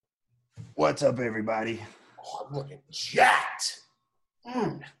What's up, everybody? Oh, I'm looking jacked.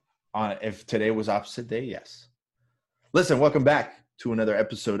 If today was opposite day, yes. Listen, welcome back to another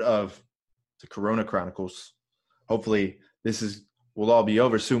episode of the Corona Chronicles. Hopefully, will all be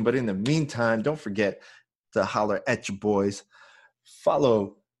over soon. But in the meantime, don't forget to holler at your boys.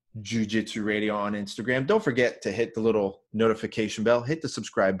 Follow Jiu-Jitsu Radio on Instagram. Don't forget to hit the little notification bell. Hit the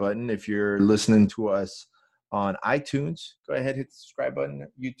subscribe button if you're listening to us on iTunes. Go ahead, hit the subscribe button.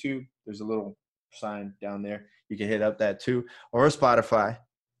 YouTube, there's a little sign down there. You can hit up that too. Or Spotify,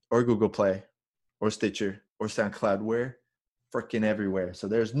 or Google Play, or Stitcher, or SoundCloud. We're freaking everywhere. So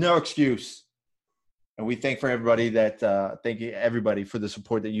there's no excuse. And we thank you everybody for the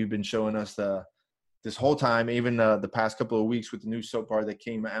support that you've been showing us this whole time, even the past couple of weeks with the new soap bar that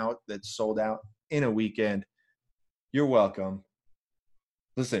came out that sold out in a weekend. You're welcome.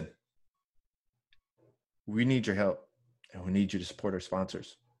 Listen, we need your help, and we need you to support our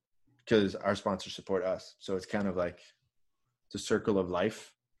sponsors because our sponsors support us. So it's kind of like the circle of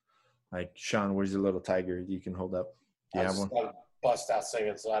life. Like, Sean, where's your little tiger you can hold up? Do you have one? Bust out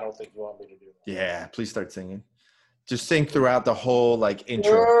singing, so I don't think you want me to do that. Yeah, please start singing. Just sing throughout the whole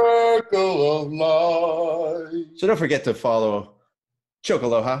intro. Circle of life. So don't forget to follow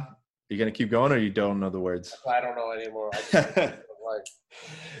Chokaloha. You gonna keep going, or you don't know the words? I don't know anymore.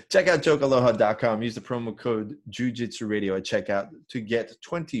 Check out Chokaloha.com. Use the promo code Jiu-Jitsu Radio at checkout to get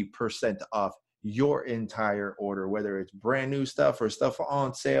 20% off your entire order, whether it's brand new stuff or stuff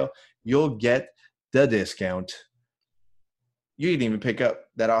on sale. You'll get the discount. You can even pick up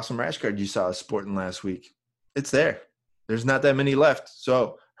that awesome rash guard you saw us sporting last week. It's there. There's not that many left,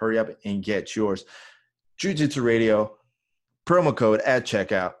 so hurry up and get yours. Jiu-Jitsu Radio, promo code at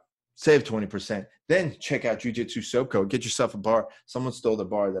checkout. Save 20%. Then check out Jiu-Jitsu Soap Code. Get yourself a bar. Someone stole the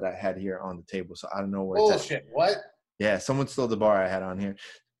bar that I had here on the table, so I don't know where it's at. Bullshit. What? Yeah, someone stole the bar I had on here.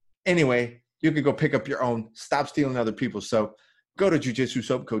 Anyway, you could go pick up your own. Stop stealing other people's soap. Go to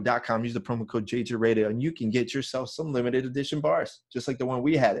jujitsusoapcode.com. Use the promo code JJRadio, and you can get yourself some limited edition bars, just like the one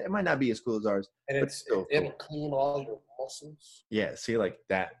we had. It might not be as cool as ours, And but still it'll cool. clean all your muscles. Yeah, see, like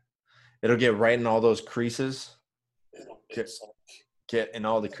that. It'll get right in all those creases. Get in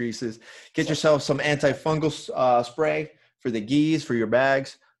all the creases. Get yourself some antifungal spray for the gis, for your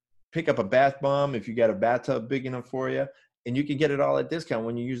bags. Pick up a bath bomb if you got a bathtub big enough for you. And you can get it all at discount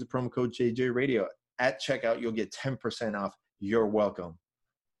when you use the promo code JJRadio. At checkout, you'll get 10% off. You're welcome.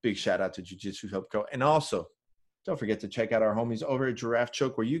 Big shout out to Jiu-Jitsu Soap Co. And also, don't forget to check out our homies over at Giraffe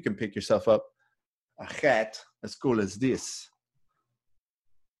Choke, where you can pick yourself up a hat as cool as this.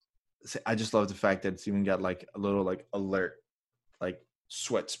 I just love the fact that it's even got a little alert,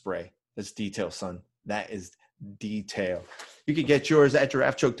 sweat spray. That's detail, son. That is detail. You can get yours at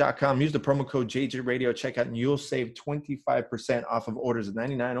giraffechoke.com. Use the promo code JJRadio checkout, and you'll save 25% off of orders of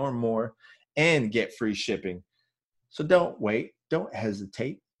 $99 or more and get free shipping. So don't wait. Don't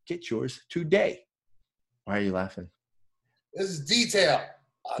hesitate. Get yours today. Why are you laughing? This is detail.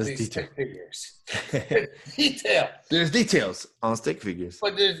 This These detail. stick figures. Detail. There's details on stick figures.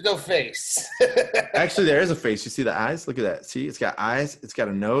 But there's no face. Actually, there is a face. You see the eyes? Look at that. See, it's got eyes. It's got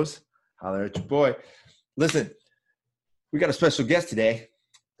a nose. Holler at your boy. Listen, we got a special guest today.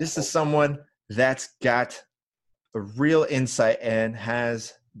 This is someone that's got a real insight and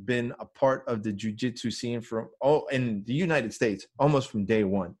has been a part of the jiu-jitsu scene in the United States almost from day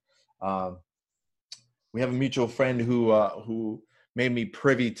one. We have a mutual friend who made me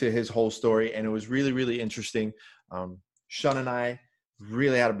privy to his whole story, and it was really, really interesting. Sean and I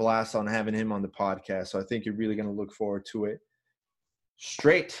really had a blast on having him on the podcast, so I think you're really going to look forward to it.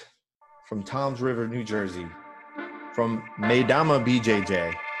 Straight from Toms River, New Jersey, from Maidama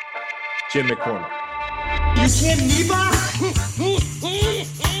BJJ, Jim McCormick. You kidding me, Bob?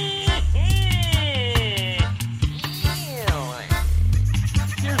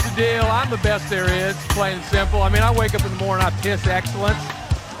 Here's the deal. I'm the best there is, plain and simple. I mean, I wake up in the morning, I piss excellence,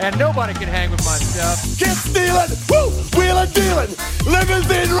 and nobody can hang with my stuff. Get stealing, woo, wheeling, dealing,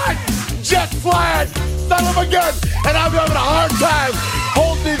 limousine right, jet flying, son of a gun, and I'm having a hard time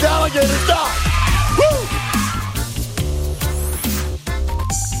holding these alligators down. Woo!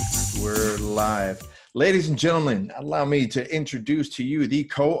 We're live. Ladies and gentlemen, allow me to introduce to you the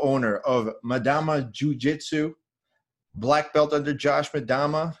co-owner of Madama Jiu-Jitsu, black belt under Josh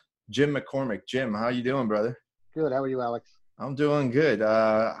Madama, Jim McCormick. Jim, how you doing, brother? Good. How are you, Alex? I'm doing good.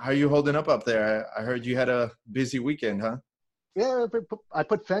 How are you holding up there? I heard you had a busy weekend, huh? Yeah, I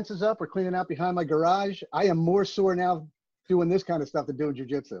put fences up. We're cleaning out behind my garage. I am more sore now doing this kind of stuff than doing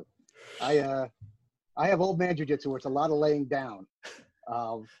jiu-jitsu. I have old man jiu-jitsu where it's a lot of laying down.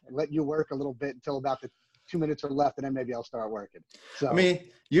 Let you work a little bit until about the 2 minutes are left, and then maybe I'll start working. So I mean,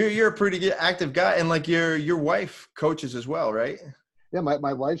 you're a pretty good active guy, and like your wife coaches as well, right? yeah,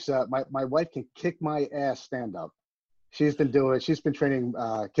 my wife's my wife can kick my ass stand up. She's been training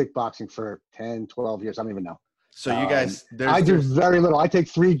kickboxing for 10, 12 years. I don't even know. So you guys, I do very little. I take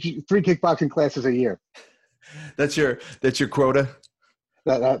three kickboxing classes a year. That's your quota.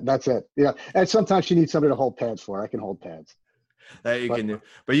 That's it. Yeah, and sometimes she needs somebody to hold pads for. I can hold pads. That you can do,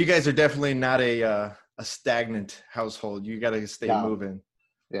 but you guys are definitely not a stagnant household. You got to stay moving.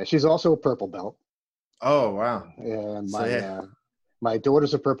 Yeah, she's also a purple belt. Oh wow! And my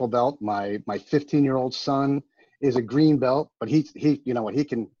daughter's a purple belt. My 15-year-old son is a green belt, but he you know what, he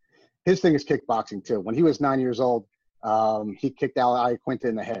can. His thing is kickboxing too. When he was 9 years old, he kicked Al Iaquinta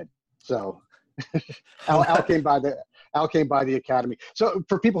in the head. So Al came by the academy. So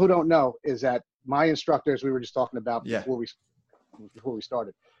for people who don't know, is that my instructors, we were just talking about before we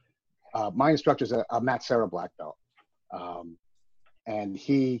started. My instructor is a Matt Serra black belt, and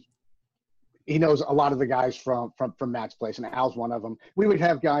he knows a lot of the guys from Matt's place, and Al's one of them. We would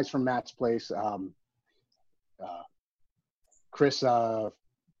have guys from Matt's place, Chris. Al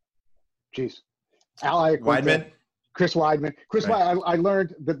Iaquinta, Weidman. Chris Weidman. Right. I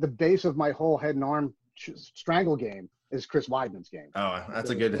learned that the base of my whole head and arm strangle game is Chris Weidman's game. Oh, that's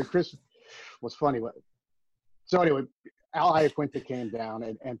a good. Chris was funny. So anyway, Al Iaquinta came down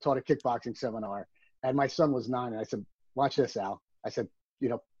and taught a kickboxing seminar, and my son was 9. And I said, "Watch this, Al." I said,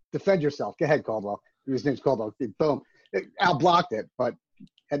 defend yourself. Go ahead, Caldwell. His name's Caldwell. Boom. Al blocked it, but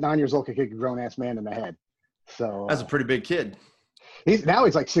at 9 years old, could kick a grown-ass man in the head. So That's a pretty big kid. He's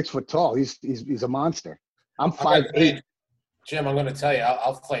 6 foot tall. He's a monster. I'm 5'8". Jim, I'm going to tell you,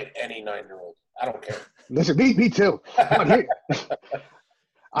 I'll fight any 9-year-old. I don't care. Listen, me too. I've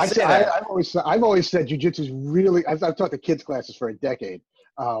always said jiu-jitsu is really. I've taught the kids classes for a decade.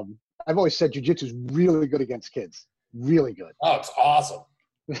 I've always said jiu-jitsu is really good against kids. Really good. Oh, it's awesome.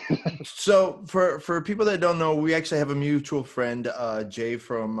 So for people that don't know, we actually have a mutual friend, Jay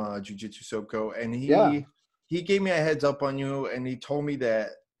from Jiu-Jitsu Soapco, and he gave me a heads up on you, and he told me that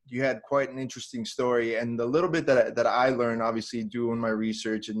you had quite an interesting story. And the little bit that I learned, obviously doing my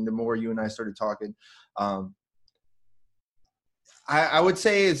research, and the more you and I started talking, I would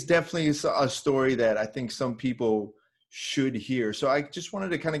say it's definitely a story that I think some people should hear. So I just wanted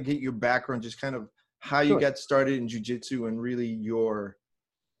to kind of get your background, just kind of how you got started in jiu-jitsu and really your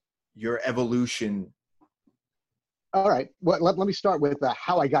evolution. All right. Well, let me start with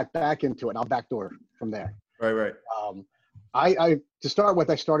how I got back into it. I'll backdoor from there. Right. To start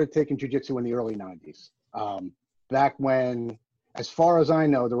with, I started taking jiu-jitsu in the early 90s. Back when, as far as I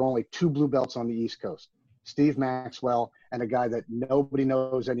know, there were only 2 blue belts on the East Coast. Steve Maxwell and a guy that nobody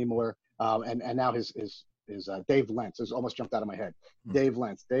knows anymore. And now his Dave Lentz. It's almost jumped out of my head. Dave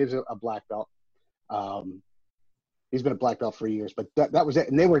Lentz. Dave's a black belt. He's been a black belt for years, but that was it.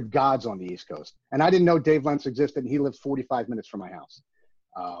 And they were gods on the East Coast. And I didn't know Dave Lentz existed, and he lived 45 minutes from my house.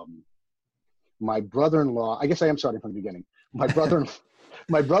 My brother-in-law, I guess I am starting from the beginning. My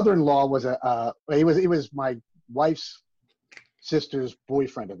brother-in-law was he was my wife's sister's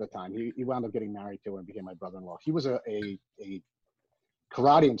boyfriend at the time. He wound up getting married to her and became my brother-in-law. He was a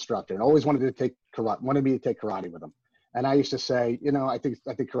karate instructor and always wanted me to take karate with him. And I used to say, I think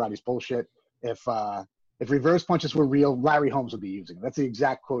karate's bullshit. If reverse punches were real, Larry Holmes would be using it. That's the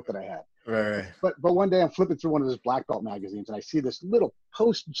exact quote that I had. Right. But one day I'm flipping through one of his black belt magazines, and I see this little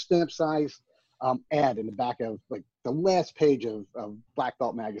postage stamp size ad in the back of like the last page of black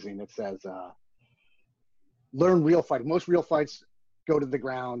belt magazine that says, learn real fighting. Most real fights go to the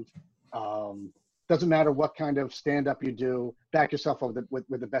ground. Doesn't matter what kind of stand-up you do, back yourself up with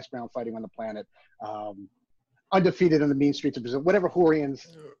the best ground fighting on the planet. Undefeated in the mean streets of Brazil, whatever Horians.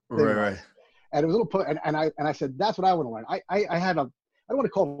 Right. And it was a little, and I said, that's what I want to learn. I had I don't want to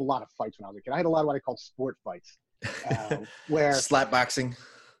call it a lot of fights when I was a kid. I had a lot of what I called sport fights, where slap boxing,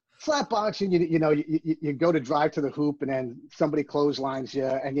 you go to drive to the hoop, and then somebody clotheslines you,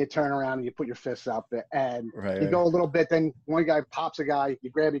 and you turn around and you put your fists up, and you go a little bit. Then one guy pops a guy, you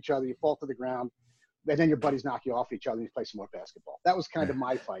grab each other, you fall to the ground, and then your buddies knock you off each other, and you play some more basketball. That was kind of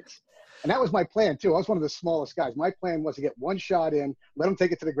my fights. And that was my plan, too. I was one of the smallest guys. My plan was to get one shot in, let them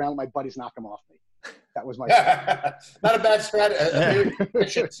take it to the ground, let my buddies knock them off me. That was my plan. Not a bad strategy. A very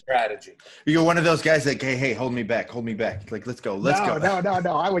efficient strategy. You're one of those guys that, hey, hold me back. Like, let's go. Let's go.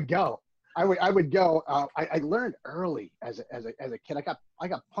 No. I would go. I would go. I learned early as a kid. I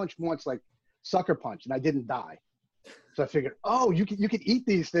got punched once, like sucker punch, and I didn't die. So I figured, you could eat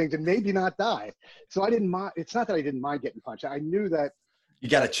these things and maybe not die. So I didn't mind. It's not that I didn't mind getting punched. I knew that. You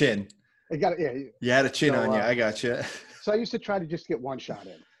got a chin. You had a chin on you. I got you. So I used to try to just get one shot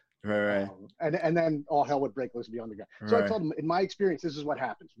in. Right. And then all hell would break loose beyond the ground. So I told him, in my experience, this is what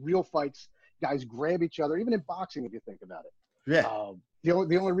happens. Real fights, guys grab each other, even in boxing, if you think about it. Yeah. The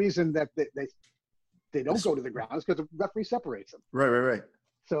only reason that they don't go to the ground is because the referee separates them. Right.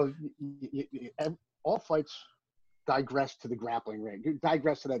 So all fights digress to the grappling ring. You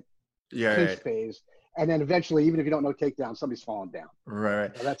digress to that clinch phase. And then eventually, even if you don't know takedown, somebody's falling down.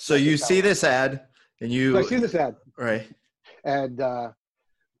 Right. So you see this ad, and you. So I see this ad. Right. And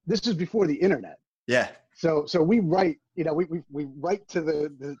this is before the internet. Yeah. So we write, we write to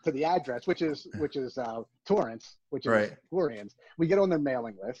the address, which is Torrance, which is Florian's. We get on their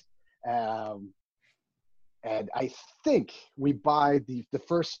mailing list, and I think we buy the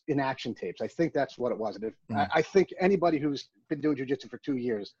first inaction tapes. I think that's what it was. And I think anybody who's been doing jiu-jitsu for 2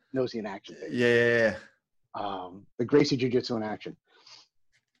 years knows the inaction tapes. Yeah. The Gracie Jiu-Jitsu in action.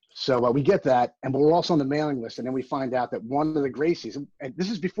 So we get that, and we're also on the mailing list, and then we find out that one of the Gracies, and this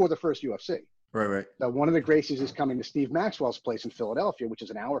is before the first UFC. Right. So one of the Gracies is coming to Steve Maxwell's place in Philadelphia, which is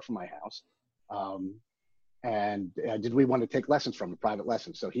an hour from my house. And did we want to take lessons from him, private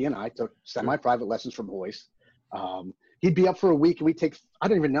lessons? So he and I took semi-private lessons from Royce. He'd be up for a week, and we'd take, I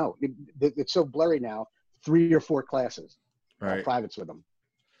don't even know. It's so blurry now, 3 or 4 classes, privates with him.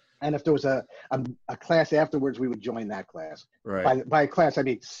 And if there was a class afterwards, we would join that class. Right. By a class, I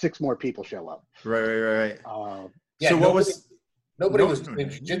mean 6 more people show up. Right. So nobody was doing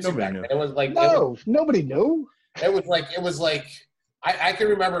jiu-jitsu back then. It was like nobody knew. It was like I can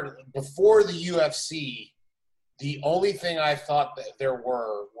remember before the UFC, the only thing I thought that there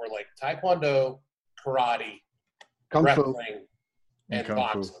were like Taekwondo, karate, Kung wrestling, Fu. and Kung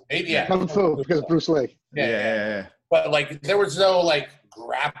boxing. Fu. Maybe Kung Fu because of Bruce Lee. Yeah. But like there was no like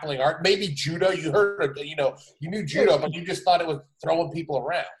grappling art. Maybe judo. You heard, you knew judo, but you just thought it was throwing people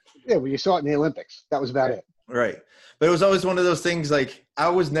around. Yeah, well, you saw it in the Olympics. That was about it. Right. But it was always one of those things, like, I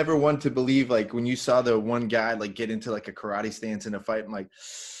was never one to believe, like, when you saw the one guy, like, get into, like, a karate stance in a fight, I'm like,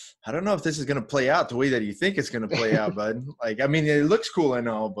 I don't know if this is going to play out the way that you think it's going to play out, bud. Like, I mean, it looks cool and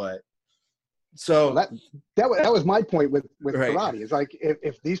all, but so. Well, that was my point with karate. It's like,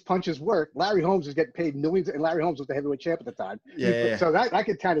 if these punches work, Larry Holmes is getting paid millions, and Larry Holmes was the heavyweight champ at the time. Yeah. So I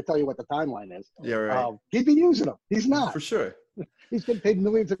could kind of tell you what the timeline is. Yeah, right. He'd be using them. He's not. For sure. He's getting paid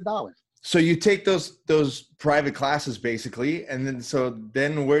millions of dollars. So you take those private classes basically, and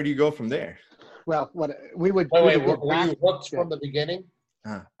then where do you go from there? Well, what we would were you hooked from the beginning?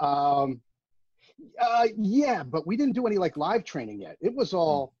 Yeah, but we didn't do any like live training yet. It was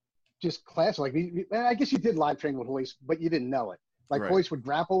all just class. Like I guess you did live training with Royce, but you didn't know it. Like Royce would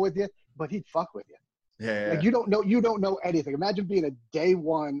grapple with you, but he'd fuck with you. Yeah. Like you don't know anything. Imagine being a day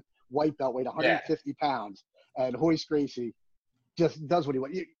one white belt, weight 150 pounds, and Royce Gracie just does what he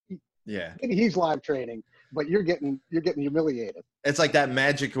wants. Maybe he's live training, but you're getting humiliated. It's like that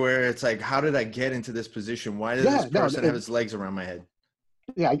magic where it's like, how did I get into this position? Why did this person have his legs around my head?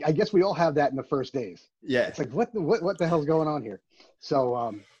 Yeah, I guess we all have that in the first days. Yeah, it's like what the hell's going on here?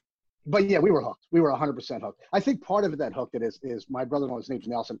 So, but yeah, we were hooked. We were 100% hooked. I think part of it that hooked it is my brother-in-law. His name's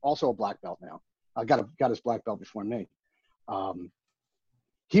Nelson, also a black belt now. Got his black belt before me.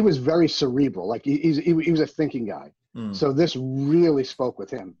 He was very cerebral. Like he was a thinking guy. So this really spoke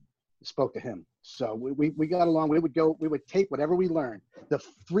to him. So we got along. We would take whatever we learned, the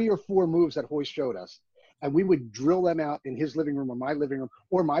 3 or 4 moves that Royce showed us, and we would drill them out in his living room or my living room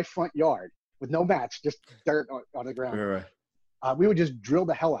or my front yard with no mats, just dirt on the ground. Right. We would just drill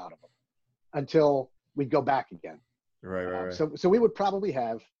the hell out of them until we'd go back again. Right. So we would probably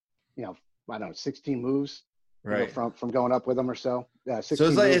have, I don't know, 16 moves from going up with them or so. 16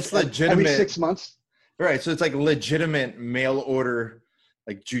 so it's legitimate. Every 6 months. Right. So it's like legitimate mail order,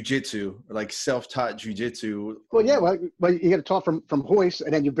 like jujitsu, or like self-taught jujitsu. Well, yeah. Well, you get it taught from Royce,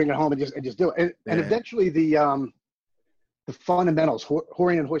 and then you bring it home and just do it. And eventually the fundamentals.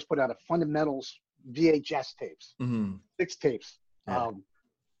 Rorion and Royce put out a fundamentals VHS tapes, 6 tapes. Yeah.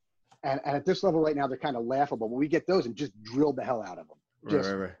 And at this level right now, they're kind of laughable. But we get those and just drill the hell out of them.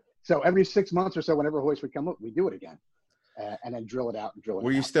 Right. So every 6 months or so, whenever Royce would come up, we do it again, and then drill it out and drill it.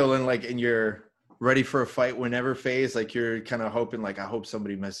 Were you still in your ready for a fight whenever phase? Like you're kind of hoping, like, I hope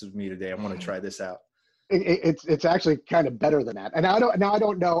somebody messes with me today. I want to try this out. It's actually kind of better than that. And I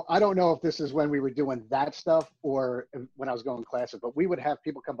don't know if this is when we were doing that stuff or when I was going classes, but we would have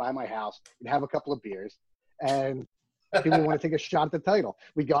people come by my house and have a couple of beers, and people want to take a shot at the title.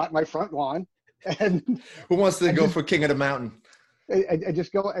 We go out in my front lawn, and who wants to go for King of the Mountain? And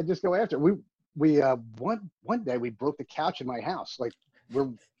just go after it. We one day we broke the couch in my house. Like we're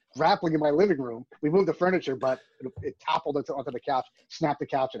grappling in my living room. We moved the furniture, but it toppled onto the couch, snapped the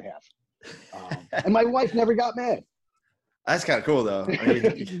couch in half. And my wife never got mad. That's kind of cool, though. I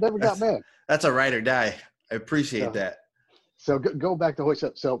mean, Never got mad. that's a ride or die. I appreciate So- that. So go back to hoist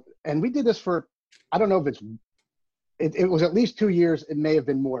up. So, and we did this for, I don't know if it was at least 2 years. It may have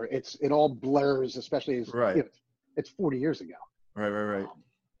been more. It all blurs, especially as Right. you know, it's 40 years ago. Right.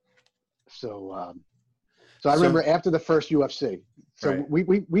 So I remember after the first UFC. So Right.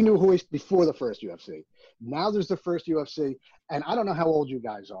 we knew hoist before the first UFC. Now there's the first UFC, and I don't know how old you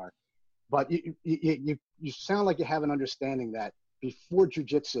guys are, but you sound like you have an understanding that before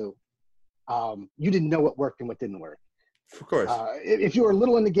jiu-jitsu, you didn't know what worked and what didn't work. Of course. If you were a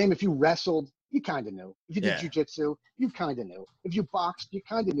little in the game, if you wrestled, you kind of knew. If you did Yeah. jiu-jitsu, you kind of knew. If you boxed, you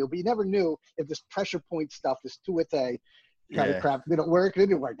kind of knew, but you never knew if this pressure point stuff, this tuate kind Yeah. of crap, did it work? It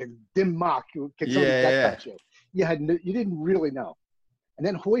didn't work. Did dim mock? Can somebody Yeah. gut you? You didn't really know. And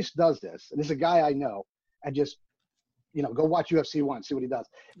then Hoist does this, and this is a guy I know. I just, go watch UFC 1, see what he does.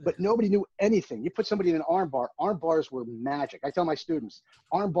 But nobody knew anything. You put somebody in an arm bar. Arm bars were magic. I tell my students,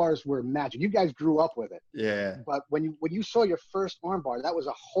 arm bars were magic. You guys grew up with it. Yeah. But when you saw your first arm bar, that was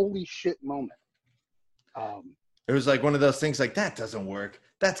a holy shit moment. It was like one of those things like, that doesn't work.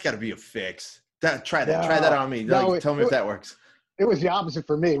 That's got to be a fix. Try that. No, Try that on me. no, Like, tell me if that works. It was the opposite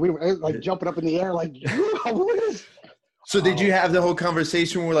for me. We were like jumping up in the air, like, what is? So did you have the whole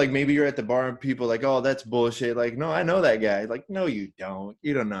conversation where like maybe you're at the bar and people like, oh, that's bullshit. Like, no, I know that guy. Like, no, you don't.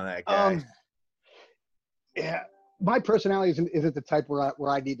 You don't know that guy. Yeah, my personality isn't the type where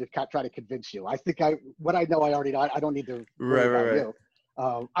I need to try to convince you. I think what I know I already know. I don't need to worry about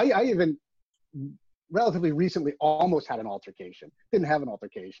you. I even relatively recently almost had an altercation. Didn't have an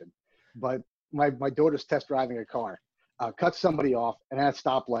altercation, but my daughter's test driving a car, cut somebody off, and at a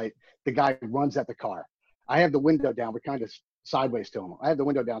stoplight, the guy runs at the car. I have the window down. We're kind of sideways to him. I have the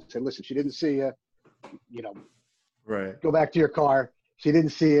window down. Say, listen, she didn't see you. Right. Go back to your car. She didn't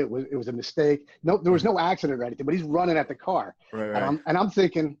see it. It was a mistake. No, there was no accident or anything. But he's running at the car, Right. and I'm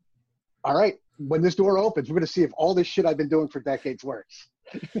thinking, all right, when this door opens, we're going to see if all this shit I've been doing for decades works.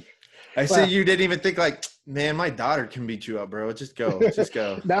 I see you didn't even think like, man, my daughter can beat you up, bro. Just go. Just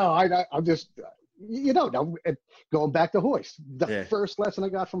go. No, I'm just, going back to Hoist. The Yeah. first lesson I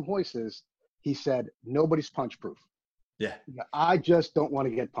got from Hoist is he said, nobody's punch proof. Yeah. I just don't want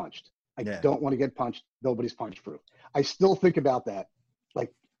to get punched. I don't want to get punched. Nobody's punch proof. I still think about that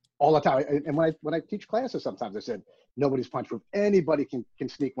like all the time. And when I teach classes, sometimes I said, nobody's punch proof. Anybody can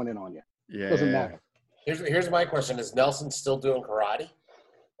sneak one in on you. Yeah. Doesn't matter. Here's my question: is Nelson still doing karate,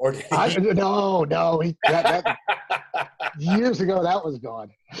 or did No. That years ago, that was gone.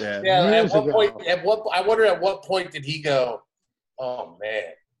 Yeah. Yeah. At Years what ago. point? I wonder at what point did he go? Oh man,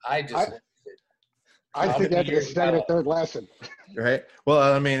 I think after the second or third lesson. Right.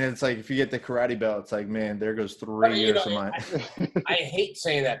 Well, I mean, it's like if you get the karate belt, it's like, man, there goes 3 years of mine. I hate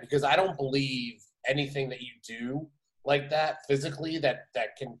saying that because I don't believe anything that you do like that physically that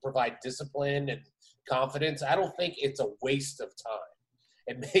can provide discipline and confidence. I don't think it's a waste of time.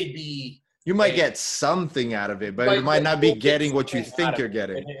 It may be. You might get something out of it, but you might not be getting what you think you're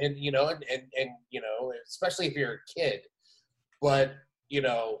getting. And especially if you're a kid. But,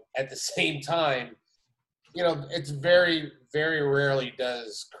 at the same time, it's very, very rarely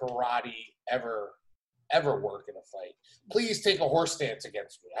does karate ever work in a fight. Please take a horse stance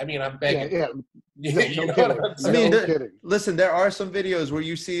against me. I mean, I'm begging. Yeah. You know kidding. what I'm I mean, No kidding. listen, there are some videos where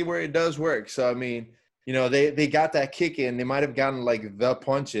you see where it does work. So, I mean, they got that kick in. They might have gotten like the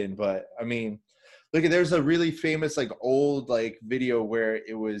punch in, but I mean, look, there's a really famous like old like video where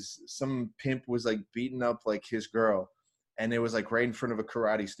it was some pimp was like beating up like his girl, and it was like right in front of a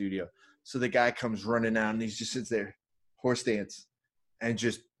karate studio. So the guy comes running out and he just sits there, horse stance, and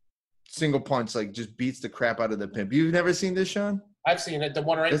just single punch, like just beats the crap out of the pimp. You've never seen this, Sean? I've seen it. The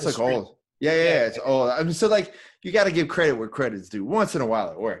one right. It's in the like street. old. Yeah, it's old. I mean, so like you got to give credit where credit's due. Once in a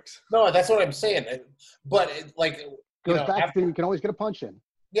while, it works. No, that's what I'm saying. But Goes back to you can always get a punch in.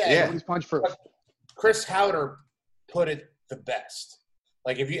 Yeah. Nobody's punch proof. Chris Howder put it the best.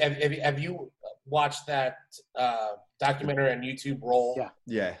 Like have you watched that documentary on YouTube, Roll?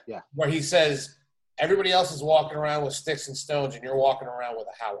 Yeah. Where he says everybody else is walking around with sticks and stones, and you're walking around with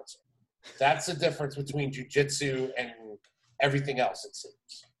a howitzer. That's the difference between jiu-jitsu and everything else. It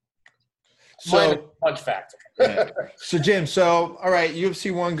seems. Minus So, punch factor. so Jim, all right,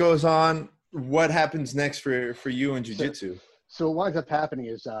 UFC 1 goes on. What happens next for you in jiu-jitsu? So what winds up happening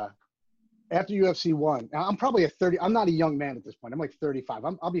is after UFC 1, now I'm probably I'm not a young man at this point. I'm like 35.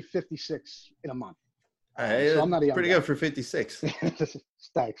 I'll be 56 in a month. Hey, So I'm not a young pretty guy. good for 56.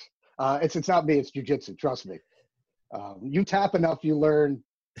 Thanks. It's not me. It's jiu-jitsu. Trust me. You tap enough, you learn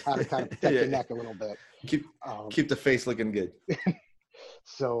how to kind of protect your neck a little bit. Keep the face looking good.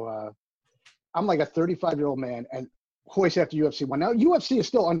 So I'm like a 35-year-old man, and Royce after UFC one. Now UFC is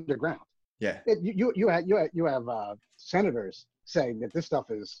still underground. Yeah. You have senators saying that this stuff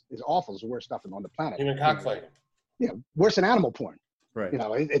is awful. It's the worst stuff on the planet. Even cockfighting. You know, worse than animal porn. Right. You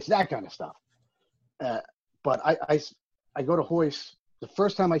know, it's that kind of stuff. But I go to Royce. The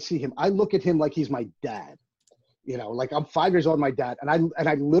first time I see him, I look at him like he's my dad. You know, like I'm 5 years old, my dad, and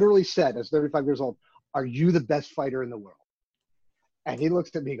I literally said, as 35 years old, "Are you the best fighter in the world?" And he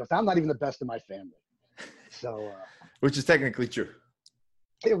looks at me, and goes, "I'm not even the best in my family." So, Which is technically true.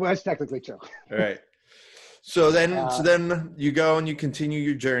 it was technically true. All right. So then you go and you continue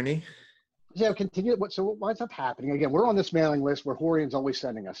your journey. Yeah, continue. So what winds up happening? Again, we're on this mailing list where Horian's always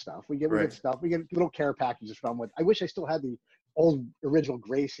sending us stuff. We get stuff. We get little care packages from with. I wish I still had the old original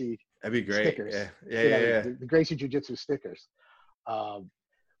Gracie. That'd be great. Stickers. Yeah. The Gracie Jiu-Jitsu stickers.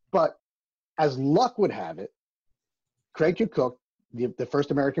 But as luck would have it, Craig Q. Cook, the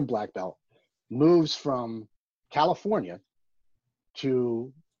first American black belt, moves from California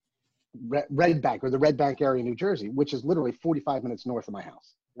to Red Bank, or the Red Bank area in New Jersey, which is literally 45 minutes north of my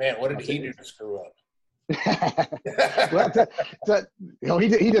house. Man, what did he do to screw up? Well, he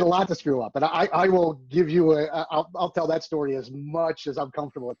did a lot to screw up, and I will give you I'll tell that story as much as I'm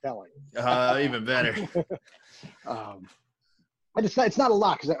comfortable with telling. Even better. And it's not a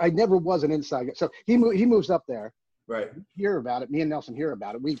lot because I never was an inside guy. So he moves up there. Right. Hear about it. Me and Nelson hear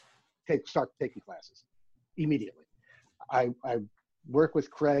about it. We start taking classes immediately. I work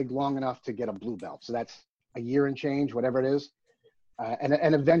with Craig long enough to get a blue belt. So that's a year and change, whatever it is.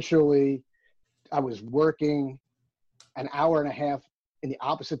 And eventually I was working an hour and a half in the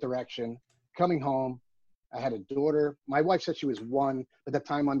opposite direction, coming home. I had a daughter. My wife said she was 1, but that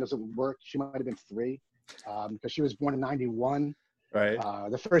timeline doesn't work. She might have been 3 because she was born in 91. Right.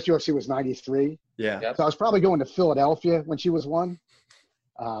 The first UFC was 93. Yeah. Yep. So I was probably going to Philadelphia when she was 1.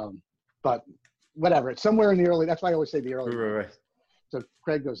 But whatever. It's somewhere in the early, that's why I always say the early. Right. So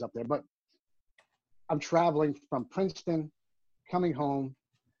Craig goes up there. But I'm traveling from Princeton, coming home,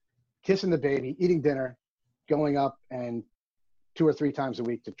 kissing the baby, eating dinner, going up and 2 or 3 times a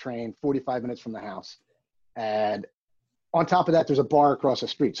week to train 45 minutes from the house. And on top of that, there's a bar across the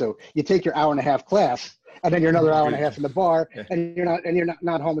street. So you take your hour and a half class, and then you're another hour and a half in the bar, and you're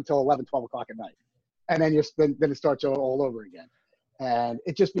not home until 11, 12 o'clock at night. And then then it starts all over again. And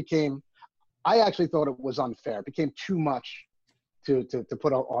it just became, I actually thought it was unfair. It became too much to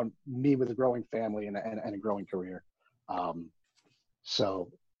put on me with a growing family and a growing career. So,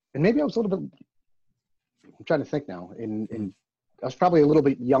 and maybe I was a little bit, I'm trying to think now, I was probably a little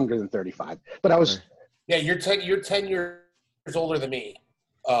bit younger than 35, but I was. Yeah, you're 10 years older than me.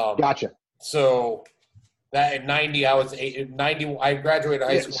 Gotcha. So that at 90, I was 90. I graduated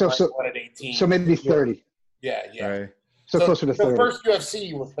high school at 18. So maybe 30. Yeah. Right. So closer to 30. So first UFC,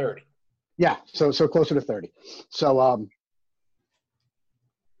 you were 30. Yeah. So closer to 30. So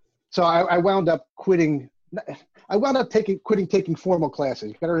I wound up quitting. I wound up quitting taking formal classes.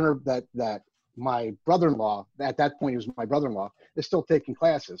 You got to remember that my brother-in-law, at that point he was my brother-in-law, is still taking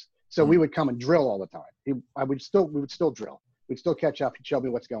classes. So we would come and drill all the time. We would still drill. We'd still catch up. He'd show me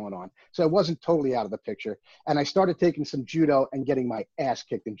what's going on. So I wasn't totally out of the picture. And I started taking some judo and getting my ass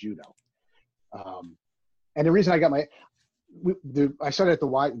kicked in judo. And the reason I got I started at the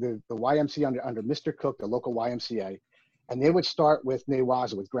YMCA under Mr. Cook, the local YMCA, and they would start with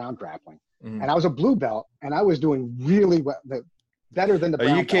Newaza, with ground grappling. And I was a blue belt, and I was doing really well, better than the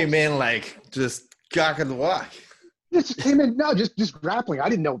brown belts. Came in like just cocking the walk. Just came in, just grappling. I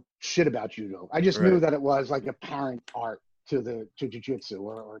didn't know shit about judo. I just knew that it was like a parent art to jiu-jitsu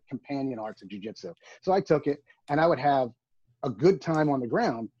or companion art to jiu-jitsu. So I took it, and I would have a good time on the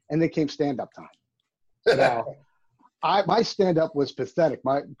ground, and they came stand-up time. Now, my stand-up was pathetic.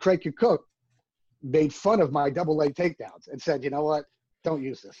 Craig Q. Cook made fun of my double leg takedowns and said, "You know what? Don't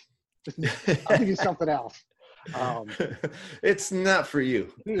use this. I'll give you something else." It's not for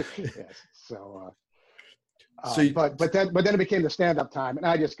you. Yes. So, but then it became the stand-up time, and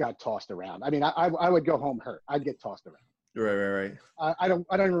I just got tossed around. I mean, I would go home hurt. I'd get tossed around. Right. I don't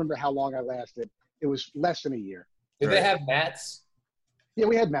remember how long I lasted. It was less than a year. Did they have mats? Yeah,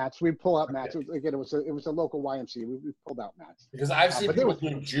 we had mats. We'd pull out mats. Again, it was a local YMCA. We pulled out mats. Because I've seen people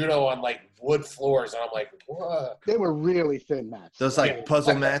doing judo on like wood floors, and I'm like, what? They were really thin mats. Those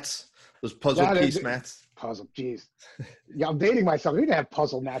puzzle mats. Those puzzle piece mats. Puzzle, geez. Yeah, I'm dating myself. We didn't have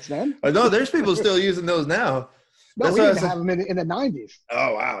puzzle mats then. I know there's people still using those now. No, we didn't have them in the 90s.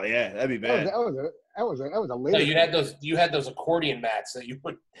 Oh wow, yeah, that'd be bad. That was a later. No, you had those accordion mats that you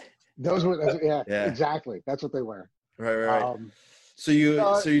put. Those were yeah, exactly. That's what they were. Right. So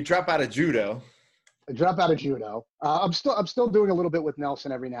you drop out of judo. drop out of judo. I'm still doing a little bit with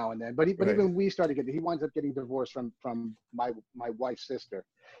Nelson every now and then, but Right. even we started getting. He winds up getting divorced from my wife's sister,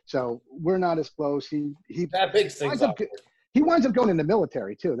 so we're not as close. He That makes things winds up awkward. he winds up going in the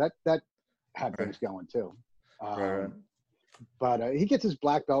military too. That had Right. things going too. Right. But he gets his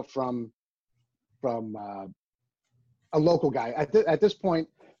black belt from a local guy. At this point,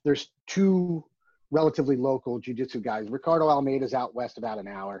 there's two relatively local jiu-jitsu guys. Ricardo Almeida's out west about an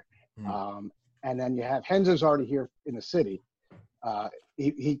hour. And then you have Renzo's already here in the city.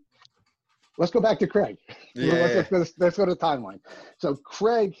 Let's go back to Craig. Yeah. Let's go to the timeline. So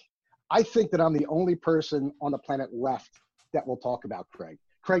Craig, I think that I'm the only person on the planet left that will talk about Craig.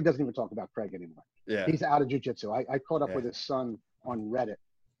 Craig doesn't even talk about Craig anymore. Yeah. He's out of jiu-jitsu. I caught up Yeah. with his son on Reddit,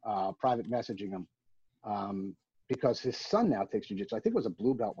 private messaging him, because his son now takes jiu-jitsu. I think it was a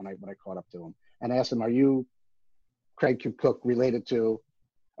blue belt when I caught up to him and asked him, "Are you Craig Cook related to?"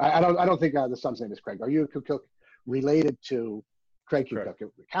 I don't think the son's name is Craig. Are you Cook related to Craig Cook?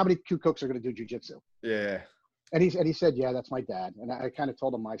 How many Cooks are going to do jiu-jitsu? Yeah. And he said, "Yeah, that's my dad." And I kind of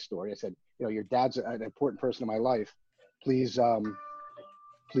told him my story. I said, "You know, your dad's an important person in my life. Please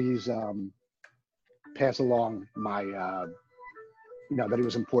pass along my, that he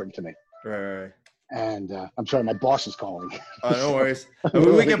was important to me." Right. And I'm sorry, my boss is calling. No worries.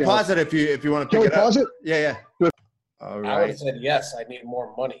 We can pause it if you want to Can pick we it up. pause it? Yeah. All I would right. have said yes. I need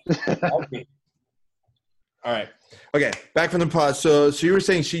more money. Help me. All right. Okay. Back from the pause. So you were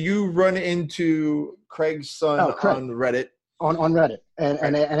saying, you run into Craig's son Craig. on Reddit. On Reddit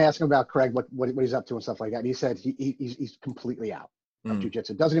and ask him about Craig, what he's up to and stuff like that. And he said he's completely out of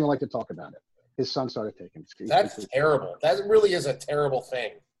jiu-jitsu. Doesn't even like to talk about it. His son started taking it. That's terrible. That really is a terrible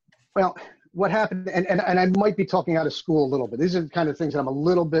thing. Well, what happened, and I might be talking out of school a little bit. These are the kind of things that I'm a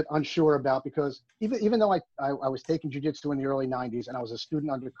little bit unsure about, because even though I was taking jiu-jitsu in the early 90s and I was a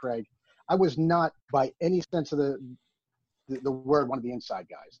student under Craig, I was not by any sense of the word one of the inside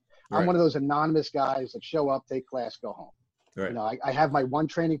guys. Right. I'm one of those anonymous guys that show up, take class, go home. Right. You know, I have my one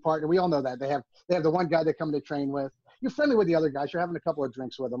training partner. We all know that. They have the one guy they come to train with. You're friendly with the other guys. You're having a couple of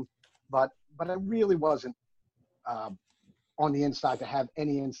drinks with them. But I really wasn't on the inside to have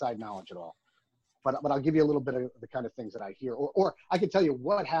any inside knowledge at all. But I'll give you a little bit of the kind of things that I hear, or I can tell you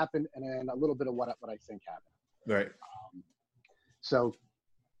what happened and then a little bit of what I think happened. Right. So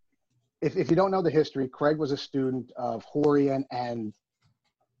if you don't know the history, Craig was a student of Horian and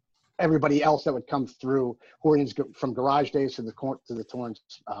everybody else that would come through. Horian's from Garage Days to the Torrance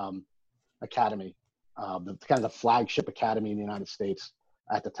Academy, the kind of the flagship academy in the United States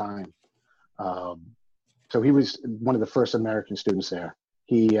at the time. So he was one of the first American students there.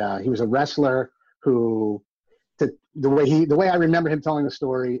 He was a wrestler who, the way I remember him telling the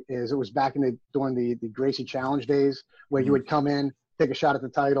story is it was back during the Gracie Challenge days, where you would come in, take a shot at the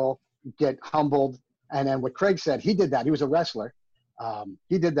title, get humbled, and then what Craig said, he did that. He was a wrestler.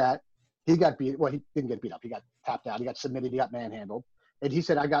 He did that. He got beat. Well, he didn't get beat up. He got tapped out. He got submitted. He got manhandled. And he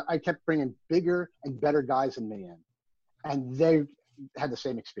said, I kept bringing bigger and better guys than me in, and they had the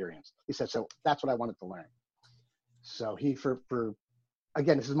same experience. He said, so that's what I wanted to learn. So he,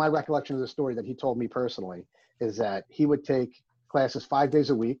 again, this is my recollection of the story that he told me personally, is that he would take classes 5 days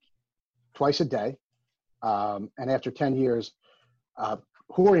a week, twice a day. And after 10 years,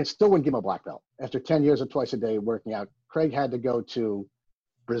 Horian still wouldn't give him a black belt. After 10 years of twice a day working out, Craig had to go to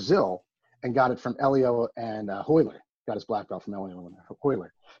Brazil and got it from Elio and Hoyler. Got his black belt from Elio and Hoyler.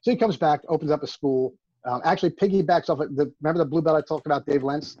 So he comes back, opens up a school, actually piggybacks off remember the blue belt I talked about, Dave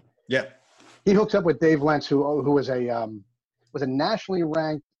Lentz? Yeah. He hooks up with Dave Lentz, who was a nationally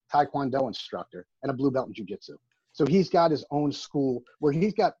ranked Taekwondo instructor and a blue belt in jiu-jitsu. So he's got his own school where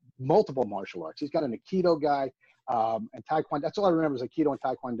he's got multiple martial arts. He's got an Aikido guy and Taekwondo. That's all I remember is Aikido and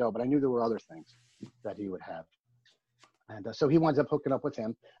Taekwondo, but I knew there were other things that he would have. And so he winds up hooking up with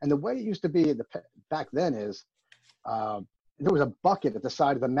him. And the way it used to be back then is there was a bucket at the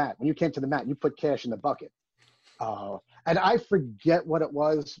side of the mat. When you came to the mat, you put cash in the bucket. And I forget what it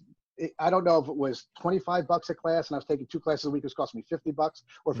was. I don't know if it was $25 a class and I was taking 2 classes a week. It was costing me $50,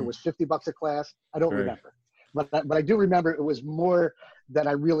 or if it was $50 a class. I don't remember. But I do remember it was more than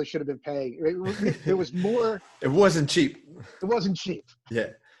I really should have been paying. It was more. It wasn't cheap. It wasn't cheap. Yeah.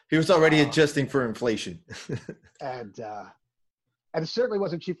 He was already adjusting for inflation. And it certainly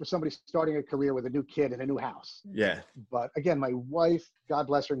wasn't cheap for somebody starting a career with a new kid and a new house. Yeah. But again, my wife, God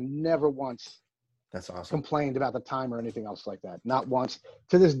bless her, never once That's awesome. complained about the time or anything else like that. Not once.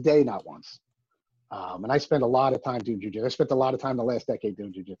 To this day, not once. And I spent a lot of time doing jiu-jitsu. I spent a lot of time the last decade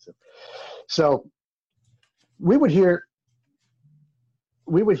doing jiu-jitsu. So we would hear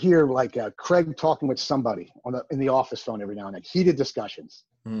like Craig talking with somebody in the office phone every now and then. Heated discussions.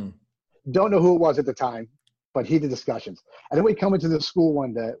 Don't know who it was at the time, but heated discussions. And then we come into the school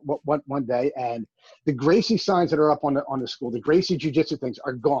one day, and the Gracie signs that are up on the school, the Gracie Jiu-Jitsu things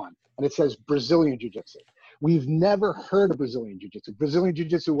are gone, and it says Brazilian Jiu-Jitsu. We've never heard of Brazilian Jiu-Jitsu. Brazilian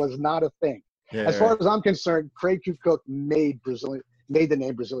Jiu-Jitsu was not a thing. Yeah, as far as I'm concerned, Craig Q. Cook made the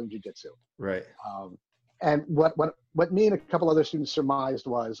name Brazilian Jiu-Jitsu. Right. And what me and a couple other students surmised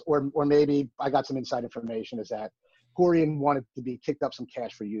was, or maybe I got some inside information, is that Gorian wanted to be kicked up some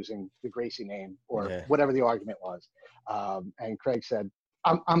cash for using the Gracie name, or whatever the argument was. And Craig said,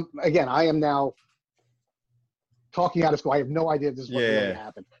 I am now talking out of school. I have no idea if this is what really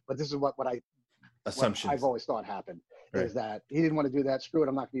happened, but this is what I've always thought happened, is that he didn't want to do that. Screw it.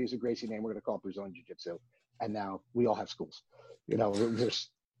 I'm not going to use the Gracie name. We're going to call it Brazilian Jiu-Jitsu. And now we all have schools,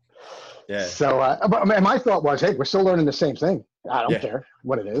 So but my thought was, hey, we're still learning the same thing. I don't care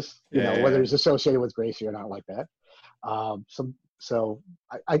what it is, whether it's associated with Gracie or not like that. So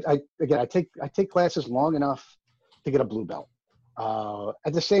I take classes long enough to get a blue belt.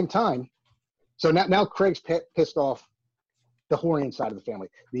 At the same time, so now Craig's pissed off the Horian side of the family,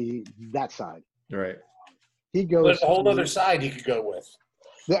 that side. Right. He goes. There's a whole other side he could go with.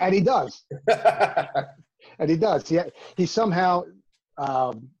 And he does. And he does. He somehow,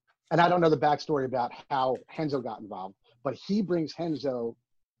 and I don't know the backstory about how Renzo got involved, but he brings Renzo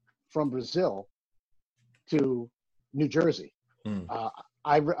from Brazil to New Jersey.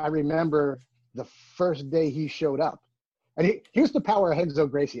 I remember the first day he showed up, and here's the power of Renzo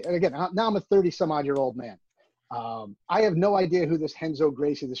Gracie. And again, now I'm a 30-some-odd-year-old man. I have no idea who this Renzo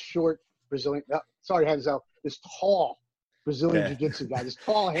Gracie, this short Brazilian, Renzo, this tall Brazilian Jiu-Jitsu guy, this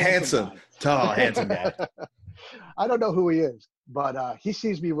tall, handsome guy. I don't know who he is, but he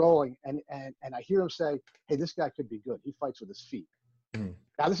sees me rolling, and I hear him say, "Hey, this guy could be good. He fights with his feet."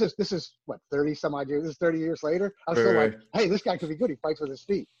 Now this is what, 30-some-odd years. This is 30 years later. I'm still like, "Hey, this guy could be good. He fights with his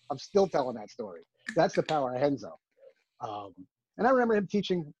feet." I'm still telling that story. That's the power of Renzo. And I remember him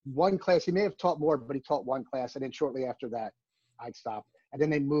teaching one class. He may have taught more, but he taught one class, and then shortly after that, I'd stopped. And then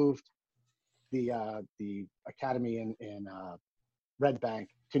they moved the academy in Red Bank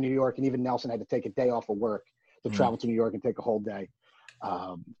to New York, and even Nelson had to take a day off of work to travel to New York and take a whole day.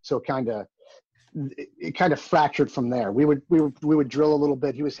 So it kind of fractured from there. We would drill a little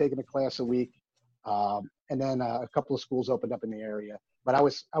bit. He was taking a class a week, and then a couple of schools opened up in the area. But I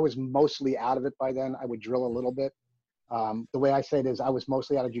was mostly out of it by then. I would drill a little bit. The way I say it is, I was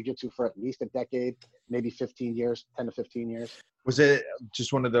mostly out of jiu-jitsu for at least a decade, maybe 15 years, 10 to 15 years. Was it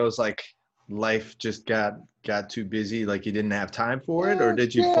just one of those, like, life just got too busy, like you didn't have time for it, or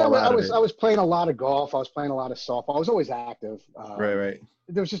did you fall out of it? I was playing a lot of golf. I was playing a lot of softball. I was always active. Right.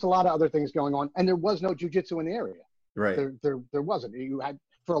 There was just a lot of other things going on, and there was no jiu-jitsu in the area. Right. There wasn't. You had,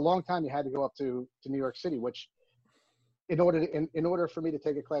 for a long time, you had to go up to New York City, which in order for me to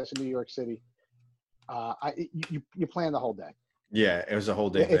take a class in New York City, you plan the whole day. Yeah, it was a whole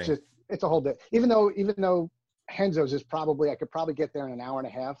day thing. It's a whole day. Even though Renzo's is I could probably get there in an hour and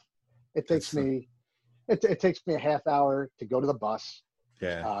a half. It takes me a half hour to go to the bus.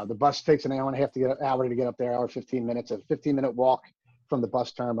 Yeah. The bus takes an hour and a half to get up there, hour 15 minutes, a 15-minute walk from the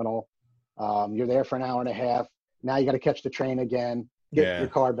bus terminal. You're there for an hour and a half. Now you got to catch the train again, get your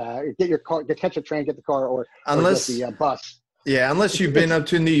car back, catch a train, get the car, or get the bus. Yeah, unless you've been up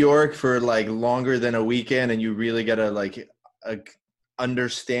to New York for like longer than a weekend, and you really got to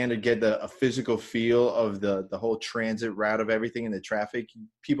understand or get a physical feel of the whole transit route of everything and the traffic.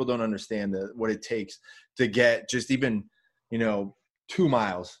 People don't understand what it takes to get just even 2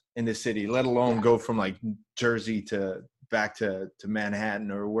 miles in the city, let alone go from like Jersey to back to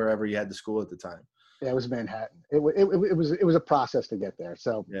Manhattan or wherever you had the school at the time. Yeah, it was Manhattan. It was a process to get there.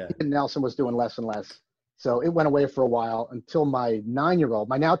 So Nelson was doing less and less. So it went away for a while until my 9-year-old,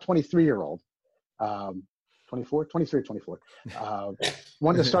 my now 23-year-old, 24,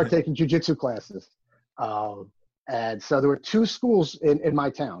 wanted to start taking jiu-jitsu classes. And so there were 2 schools in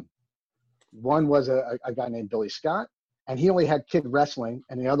my town. One was a guy named Billy Scott, and he only had kid wrestling,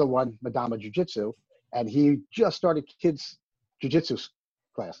 and the other one, Madama Jiu-Jitsu, and he just started kids jiu-jitsu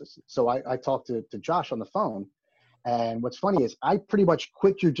classes. So I talked to Josh on the phone, and what's funny is I pretty much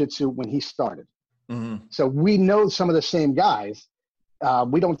quit jiu-jitsu when he started. Mm-hmm. So we know some of the same guys.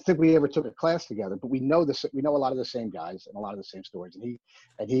 We don't think we ever took a class together, but we know a lot of the same guys and a lot of the same stories. And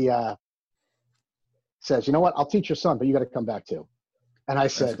he says, "You know what? I'll teach your son, but you got to come back too." And I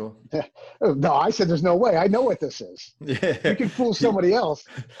said, cool. "No." I said, "There's no way. I know what this is. Yeah. You can fool somebody else.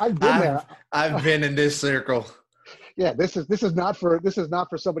 I've been there. I've been in this circle." Yeah, this is not for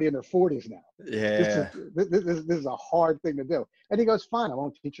somebody in their 40s now. Yeah, this is a hard thing to do. And he goes, "Fine, I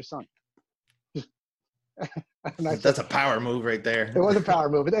won't teach your son." And I That's said, a power move right there. it was a power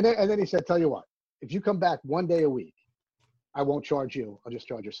move. And then he said, tell you what, if you come back 1 day a week, I won't charge you. I'll just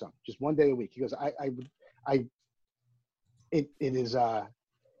charge your son. Just 1 day a week. He goes,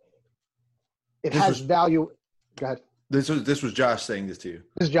 it has value. Go ahead. This was Josh saying this to you.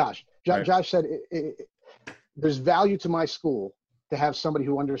 This is Josh. Right. Josh said, there's value to my school to have somebody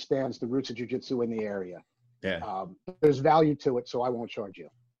who understands the roots of jiu-jitsu in the area. Yeah. There's value to it, so I won't charge you.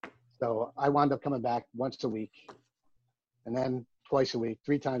 So I wound up coming back once a week, and then twice a week,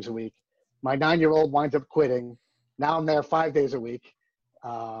 3 times a week. My 9-year-old winds up quitting. Now I'm there 5 days a week.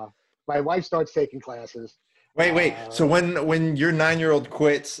 My wife starts taking classes. Wait. So when your 9-year-old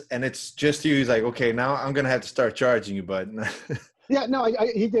quits and it's just you, he's like, okay, now I'm gonna have to start charging you, bud. Yeah, no,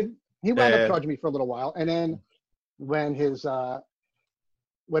 he did. He wound up charging me for a little while, and then when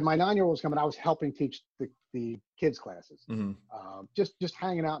my 9-year-old was coming, I was helping teach the kids classes. Mm-hmm. Just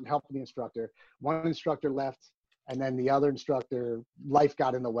hanging out and helping the instructor. One instructor left, and then the other instructor, life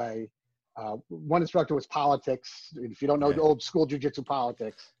got in the way. One instructor was politics. If you don't know the old school jiu-jitsu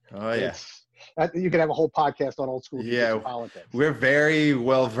politics, you could have a whole podcast on old school jiu-jitsu politics. We're very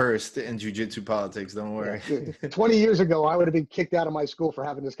well versed in jiu-jitsu politics. Don't worry. 20 years ago, I would have been kicked out of my school for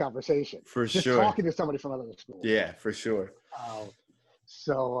having this conversation. For just sure. Talking to somebody from another school. Yeah, for sure.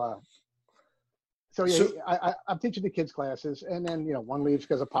 I'm teaching the kids classes, and then one leaves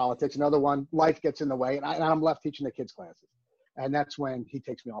because of politics, another one life gets in the way, and I'm left teaching the kids classes, and that's when he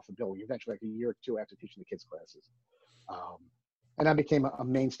takes me off the bill. Eventually, like a year or two after teaching the kids classes, and I became a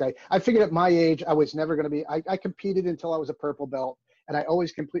mainstay. I figured at my age I was never going to be. I competed until I was a purple belt, and I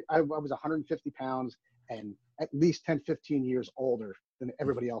always I was 150 pounds and at least 10, 15 years older than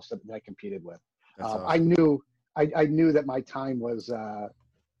everybody else that I competed with. Awesome. I knew that my time was.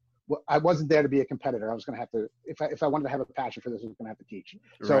 I wasn't there to be a competitor. I was going to have to, if I wanted to have a passion for this, I was going to have to teach.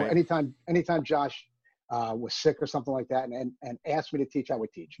 So anytime Josh was sick or something like that and asked me to teach, I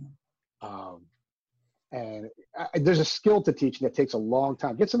would teach. There's a skill to teaching that takes a long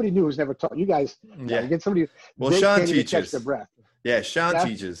time. Get somebody new who's never taught. You guys, get somebody. Well, Sean can't teaches. Catch their breath. Yeah, Sean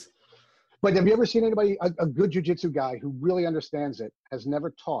teaches. But have you ever seen anybody, a good jiu-jitsu guy who really understands it, has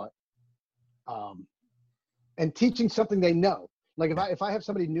never taught, and teaching something they know? Like if I have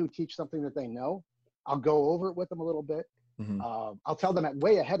somebody new teach something that they know, I'll go over it with them a little bit. Mm-hmm. I'll tell them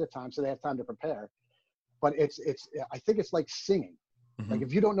way ahead of time so they have time to prepare. But I think it's like singing. Mm-hmm. Like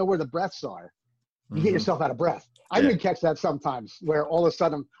if you don't know where the breaths are, you get yourself out of breath. I even catch that sometimes where all of a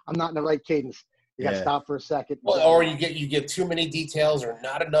sudden I'm not in the right cadence. You got to stop for a second. Well, or you get too many details or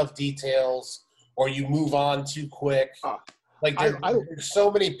not enough details, or you move on too quick. There's so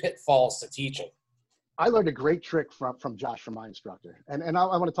many pitfalls to teaching. I learned a great trick from Josh, from my instructor. And I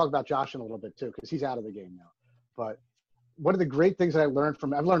want to talk about Josh in a little bit too, because he's out of the game now. But one of the great things that I've learned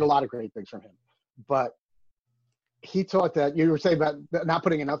a lot of great things from him. But he taught that you were saying about not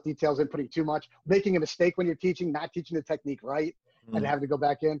putting enough details in, putting too much, making a mistake when you're teaching, not teaching the technique right, and having to go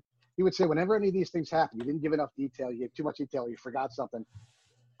back in. He would say, whenever any of these things happen, you didn't give enough detail, you gave too much detail, you forgot something,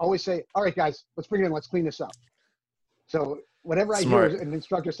 always say, all right, guys, let's bring it in, let's clean this up. So whenever I hear an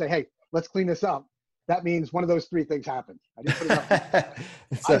instructor say, hey, let's clean this up, that means one of those 3 things happened. I didn't put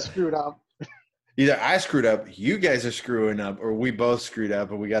enough. I screwed up. Either I screwed up, you guys are screwing up, or we both screwed up,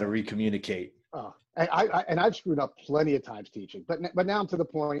 and we got to recommunicate. And I've screwed up plenty of times teaching, but now I'm to the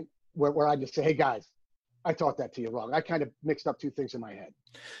point where I just say, hey guys, I taught that to you wrong. I kind of mixed up 2 things in my head.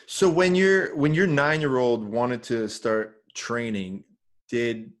 So when your 9-year-old wanted to start training,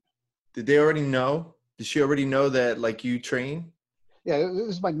 did they already know? Did she already know that like you train? Yeah, this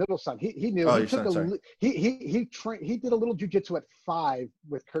is my middle son. He knew. Oh, He did a little jiu-jitsu at 5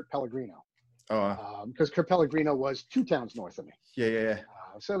 with Kurt Pellegrino. Oh, because Kurt Pellegrino was 2 towns north of me. Yeah.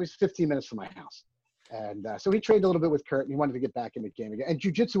 So he was 15 minutes from my house. And so he trained a little bit with Kurt, and he wanted to get back in the game again. And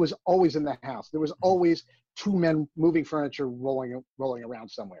jiu-jitsu was always in the house. There was always 2 men moving furniture, rolling around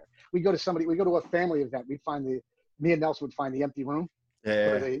somewhere. We go to a family event. Me and Nelson would find the empty room,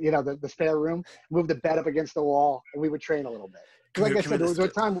 the spare room, move the bed up against the wall, and we would train a little bit. Like I said, there was a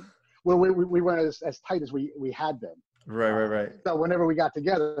time where we weren't as tight as we had been. Right. So whenever we got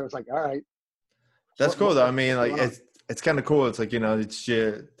together, it was like, all right. That's cool though. I mean, like it's kind of cool. It's like,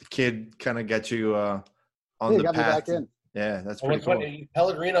 the kid kind of got you on the got path. Me back in. Yeah, that's pretty cool.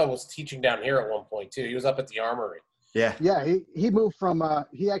 Pellegrino was teaching down here at one point too. He was up at the Armory. Yeah. Yeah, he moved from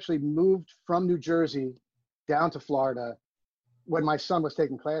he actually moved from New Jersey down to Florida when my son was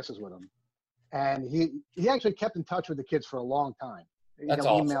taking classes with him. And he actually kept in touch with the kids for a long time. That's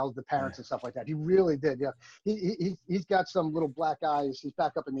awesome. Emailed the parents and stuff like that. He really did. Yeah. He's got some little black eyes. He's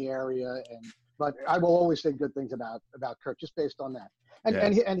back up in the area, but I will always say good things about Kurt just based on that.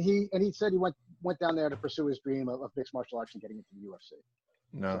 And he said he went went down there to pursue his dream of mixed martial arts and getting into the UFC.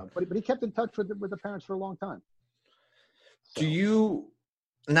 No. So, but he kept in touch with the parents for a long time. So, Do you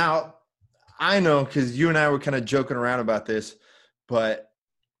now? I know because you and I were kind of joking around about this, but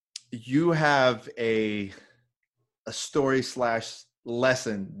you have a story /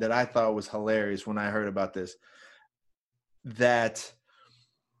 lesson that I thought was hilarious when I heard about this. That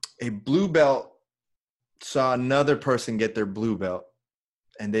a blue belt saw another person get their blue belt,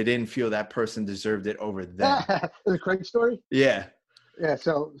 and they didn't feel that person deserved it over them. the Craig story. Yeah. Yeah.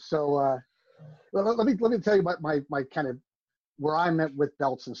 So well, let me tell you about my kind of where I'm at with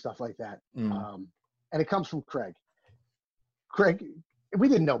belts and stuff like that. And it comes from Craig. Craig, we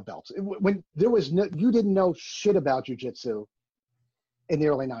didn't know belts when there was no. You didn't know shit about jiu-jitsu in the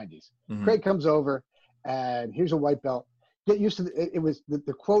early 90s. Craig comes over, and here's a white belt. Get used to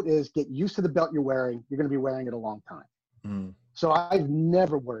the quote is, get used to the belt you're wearing. You're going to be wearing it a long time. So I've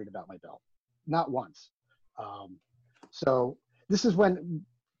never worried about my belt, not once. So this is when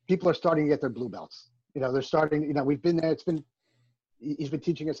people are starting to get their blue belts. They're starting, we've been there. He's been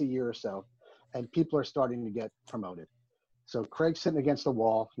teaching us a year or so, and people are starting to get promoted. So Craig's sitting against the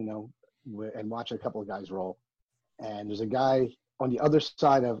wall, and watching a couple of guys roll. And there's a guy on the other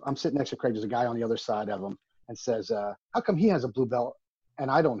side I'm sitting next to Craig. There's a guy on the other side of him and says, how come he has a blue belt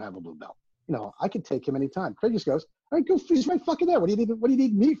and I don't have a blue belt? I could take him anytime. Craig just goes, all right, go, he's right fucking there. What do you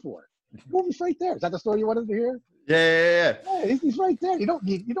need me for? Go, he's right there. Is that the story you wanted to hear? Yeah. Yeah, he's right there. You don't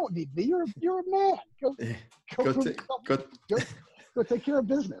need me. You're a man. Go take care of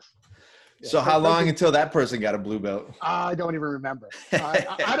business. So how long until that person got a blue belt? I don't even remember.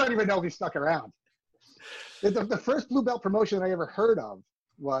 I don't even know if he stuck around. The first blue belt promotion I ever heard of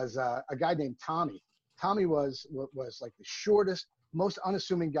was a guy named Tommy. Tommy was like the shortest, most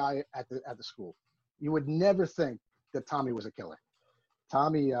unassuming guy at the school. You would never think that Tommy was a killer.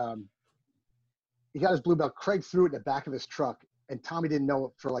 Tommy, he got his blue belt. Craig threw it in the back of his truck, and Tommy didn't know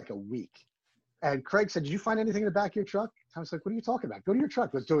it for like a week. And Craig said, did you find anything in the back of your truck? Tommy's like, what are you talking about? Go to your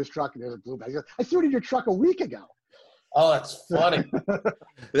truck. Goes to his truck, and there's a blue belt. He goes, I threw it in your truck a week ago. Oh, that's funny.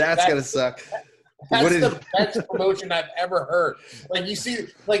 That's going to suck. That's the best promotion I've ever heard. Like you see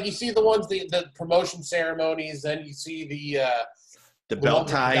the ones, the promotion ceremonies, then you see the belt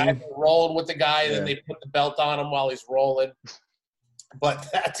tying, rolling with the guy, and then they put the belt on him while he's rolling. But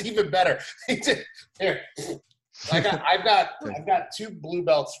that's even better. Here, I've got 2 blue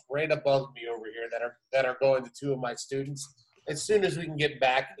belts right above me over here that are going to 2 of my students. As soon as we can get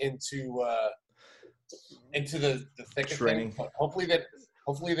back into the thick of things, hopefully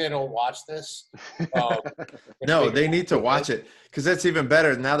they don't watch this. No, they need to watch it because that's even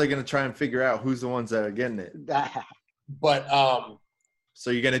better. Now they're going to try and figure out who's the ones that are getting it. But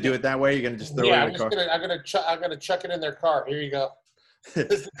so you're going to do it that way? You're going to just throw it in the car? I'm gonna chuck it in their car. Here you go.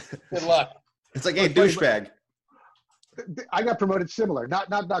 Good luck. It's like, hey, douchebag. I got promoted similar, not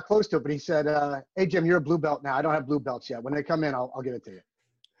close to it, but he said, hey, Jim, you're a blue belt now. I don't have blue belts yet. When they come in, I'll give it to you.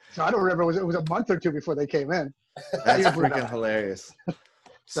 So I don't remember. It was a month or 2 before they came in. That's freaking hilarious.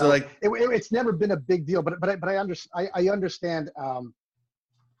 So like, it's never been a big deal, but I understand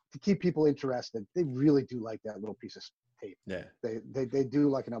to keep people interested. They really do like that little piece of tape. Yeah. They do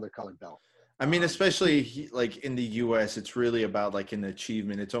like another colored belt. I mean, especially like in the US, it's really about like an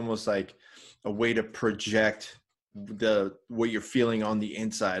achievement. It's almost like a way to project what you're feeling on the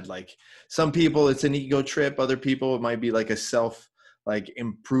inside. Like some people, it's an ego trip. Other people, it might be like a self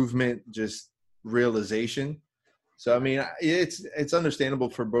improvement, just realization. So I mean, it's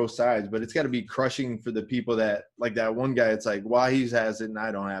understandable for both sides, but it's got to be crushing for the people that like that one guy. It's like, why he has it and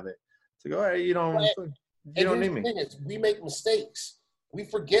I don't have it. It's like, all right, you don't need me. The thing is, we make mistakes. We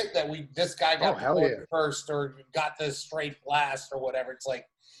forget that this guy got first or got this straight blast or whatever. It's like,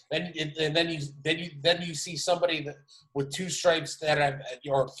 then you see somebody with 2 stripes that have,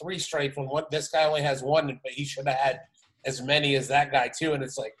 or 3 stripes when this guy only has 1, but he should have had as many as that guy too. And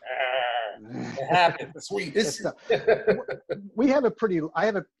it's like, it happens. We have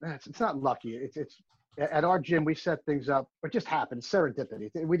it's not lucky. It's at our gym, we set things up. It just happened.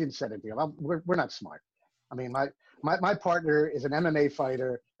 Serendipity. We didn't set anything up. We're not smart. I mean, my partner is an MMA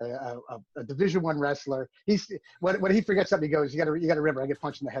fighter, a Division I wrestler. When he forgets something, he goes, "You got to remember, I get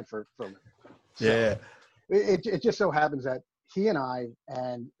punched in the head for a living." So yeah. It just so happens that he and I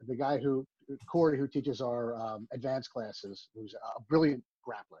and the guy Corey, who teaches our advanced classes, who's a brilliant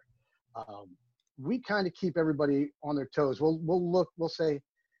grappler, we kind of keep everybody on their toes. We'll say,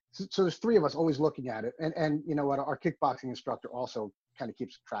 so there's 3 of us always looking at it, and you know what, our kickboxing instructor also kind of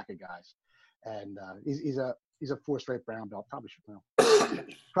keeps track of guys, and he's a 4-straight brown belt.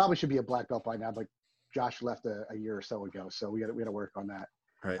 Probably should be a black belt by now, but Josh left a year or so ago, so we got to work on that.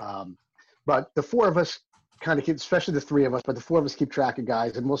 Right. But the four of us kind of keep, especially the three of us, but the four of us keep track of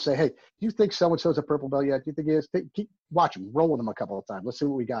guys, and we'll say, hey, do you think so-and-so's a purple belt yet? Do you think he is? Keep watching, roll with them a couple of times. Let's see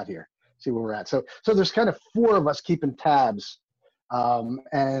what we got here, see where we're at. So there's kind of four of us keeping tabs.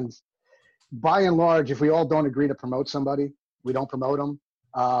 And by and large, if we all don't agree to promote somebody, we don't promote them.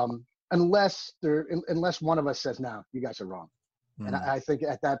 Unless one of us says, no, you guys are wrong. And I think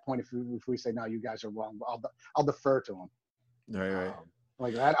at that point, if we say, no, you guys are wrong, I'll defer to them. Right.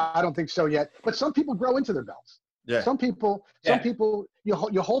 Like I don't think so yet. But some people grow into their belts. Yeah. Some people, you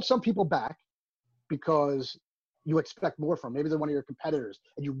hold some people back because you expect more from them. Maybe they're one of your competitors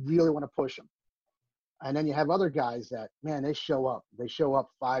and you really want to push them. And then you have other guys that, man, they show up. They show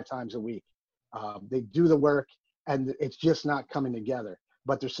up 5 times a week. They do the work and it's just not coming together,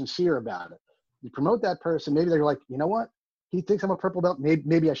 but they're sincere about it. You promote that person. Maybe they're like, you know what? He thinks I'm a purple belt.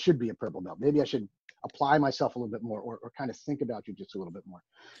 Maybe I should be a purple belt. Maybe I should apply myself a little bit more or kind of think about jiu-jitsu a little bit more.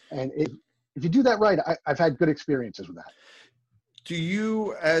 And if you do that right, I've had good experiences with that. Do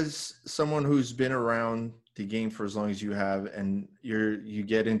you, as someone who's been around the game for as long as you have, and you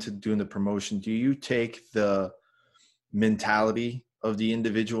get into doing the promotion, do you take the mentality of the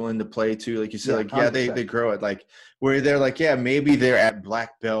individual into play too? Like you said, they grow it, like where they're like, yeah, maybe they're at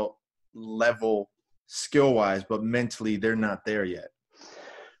black belt level skill wise, but mentally they're not there yet.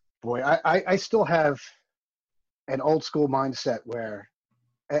 Boy, I still have an old school mindset where,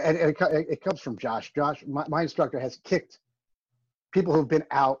 and it comes from Josh. Josh, my instructor, has kicked people who've been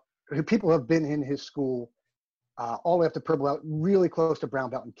out, people who have been in his school all the way up to purple belt, really close to brown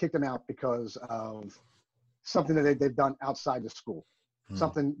belt, and kicked them out because of something that they've done outside the school.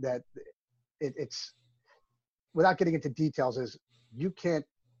 Something that it's, without getting into details, is you can't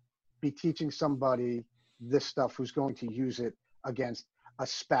be teaching somebody this stuff who's going to use it against a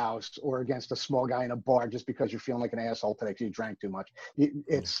spouse or against a small guy in a bar just because you're feeling like an asshole today because you drank too much.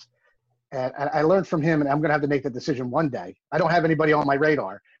 And I learned from him, and I'm going to have to make the decision one day. I don't have anybody on my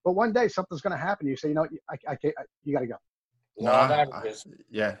radar, but one day something's going to happen. You say, you know, I can't, you got to go.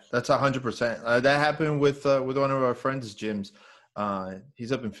 Yeah, that's 100%. That happened with one of our friends' gyms.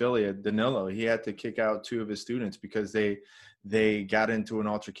 He's up in Philly at Danilo. He had to kick out 2 of his students because they got into an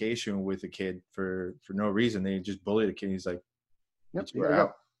altercation with a kid for no reason. They just bullied a kid. He's like, yep, we're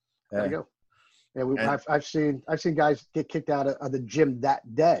out. There you go. Yeah, I've seen guys get kicked out of the gym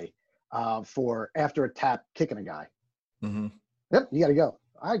that day for after a tap kicking a guy. Mm-hmm. Yep, you got to go.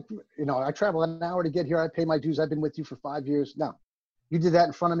 I travel an hour to get here. I pay my dues. I've been with you for 5 years. No, you did that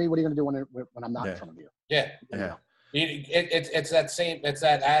in front of me. What are you going to do when I'm not in front of you? Yeah. It's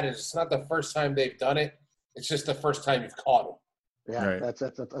that adage. It's not the first time they've done it. It's just the first time you've caught them. Yeah, right.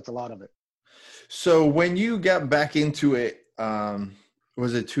 That's a lot of it. So when you got back into it,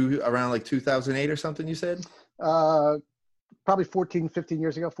 was it around like 2008 or something you said? Probably 14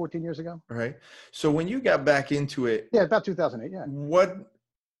 years ago. All right. So when you got back into it. Yeah, about 2008, yeah. What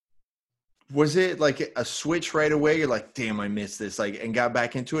was it, like a switch right away? You're like, damn, I missed this, like, and got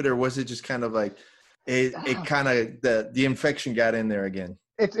back into it? Or was it just kind of like it kind of the infection got in there again?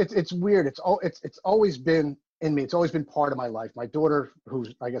 It's weird. It's always been in me. It's always been part of my life. My daughter,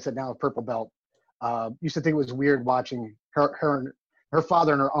 who's, like I said, now a purple belt, used to think it was weird watching her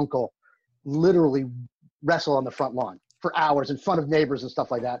father and her uncle literally wrestle on the front lawn for hours in front of neighbors and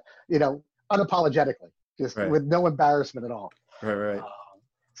stuff like that, unapologetically, just with no embarrassment at all. Right.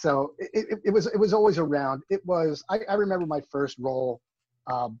 So it was always around. I remember my first roll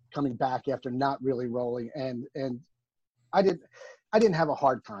coming back after not really rolling, and I didn't have a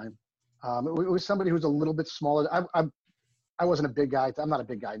hard time. It was somebody who's a little bit smaller. I wasn't a big guy. I'm not a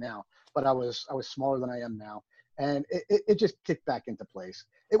big guy now, but I was smaller than I am now, and it just kicked back into place.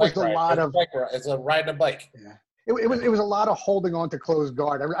 It was It's a riding a bike. Yeah. It was a lot of holding on to closed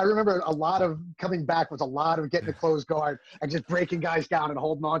guard. I remember a lot of coming back was a lot of getting to closed guard and just breaking guys down and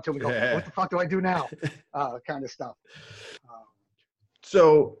holding on to them and go, what the fuck do I do now? Kind of stuff.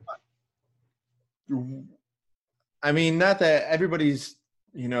 So, I mean, not that everybody's,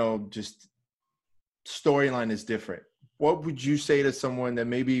 just storyline is different. What would you say to someone that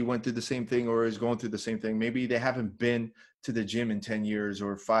maybe went through the same thing or is going through the same thing? Maybe they haven't been to the gym in 10 years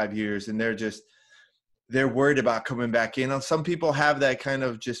or 5 years, and they're worried about coming back in. Some people have that kind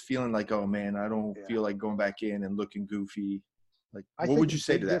of just feeling like, oh man, I don't feel like going back in and looking goofy. Like, what would you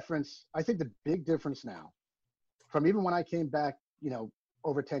say to that? I think the big difference now from even when I came back,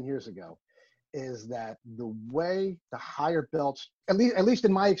 over 10 years ago, is that the way the higher belts, at least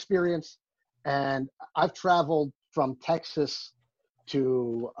in my experience, and I've traveled from Texas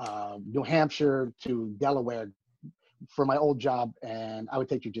to New Hampshire to Delaware for my old job, and I would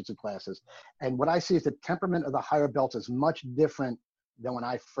take jiu-jitsu classes. And what I see is the temperament of the higher belts is much different than when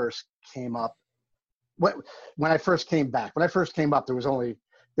I first came up. When I first came back,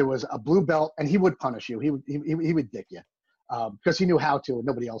 there was a blue belt, and he would punish you. He would dick you because he knew how to, and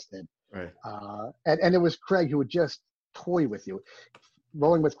nobody else did. Right. And it was Craig who would just toy with you.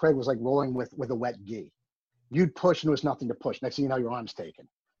 Rolling with Craig was like rolling with a wet gi. You'd push, and there was nothing to push. Next thing you know, your arm's taken.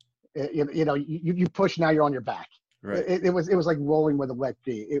 You push, now you're on your back. Right. It was like rolling with a wet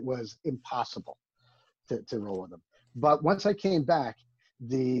gi. It was impossible to roll with him. But once I came back,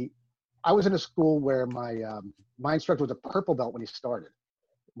 I was in a school where my instructor was a purple belt when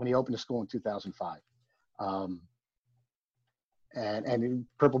he opened the school in 2005. And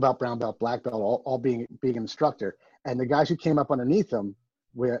purple belt, brown belt, black belt, all being an instructor. And the guys who came up underneath him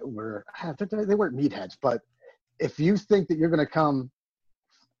they weren't meatheads. But if you think that you're going to come,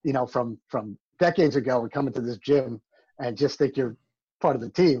 from decades ago and come into this gym and just think you're part of the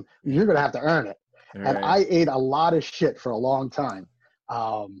team, you're going to have to earn it. Right. And I ate a lot of shit for a long time.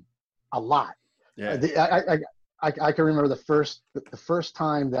 A lot. Yeah. I can remember the first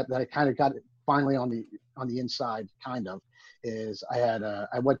time that I kind of got it finally on the inside, kind of, is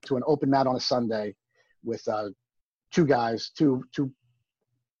I went to an open mat on a Sunday with two guys, two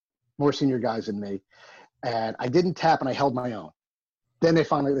more senior guys than me, and I didn't tap and I held my own. Then they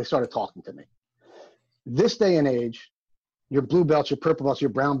started talking to me. This day and age, your blue belts, your purple belts, your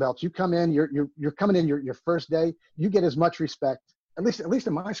brown belts, you come in, you're coming in your first day, you get as much respect, at least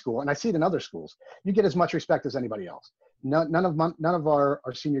in my school, and I see it in other schools, you get as much respect as anybody else. None of our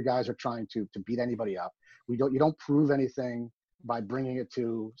senior guys are trying to beat anybody up. You don't prove anything by bringing it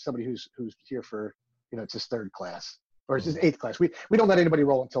to somebody who's here for, it's his third class or it's his eighth class. We don't let anybody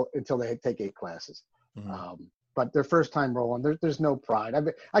roll until they take 8 classes. Mm-hmm. But their first time rolling, there's no pride.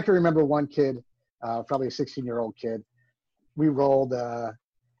 I can remember one kid, probably a 16-year-old kid. We rolled,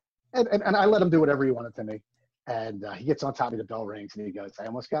 and I let him do whatever he wanted to me. And he gets on top of me, the bell rings, and he goes, "I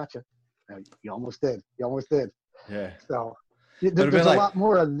almost got you. You almost did. You almost did." Yeah. So there's a lot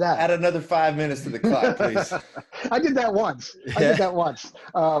more of that. Add another 5 minutes to the clock, please. I did that once.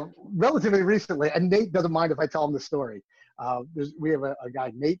 Relatively recently, and Nate doesn't mind if I tell him the story. We have a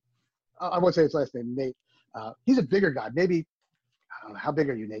guy, Nate. I won't say his last name, Nate. He's a bigger guy. Maybe, I don't know, how big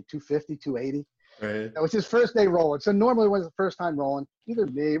are you, Nate? 250, 280? Right. It was his first day rolling. So normally when it's the first time rolling, either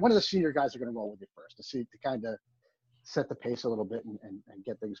me, one of the senior guys are going to roll with you first to kind of set the pace a little bit and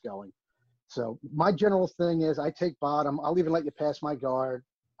get things going. So my general thing is I take bottom. I'll even let you pass my guard.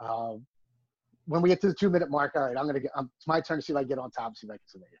 When we get to the 2-minute mark, all right, it's my turn to see if I get on top and see if I can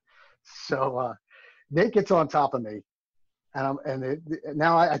submit you. So Nate gets on top of me,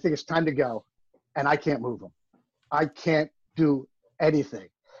 now I think it's time to go, and I can't move him. I can't do anything.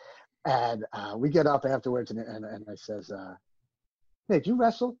 And we get up afterwards, and I says, "Nate, you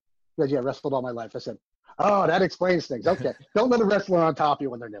wrestle?" He goes, "Yeah, I wrestled all my life." I said, "Oh, that explains things. Okay, don't let a wrestler on top of you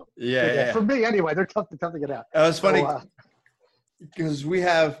when they're new." Yeah. For me, anyway, they're tough to get out. It was funny because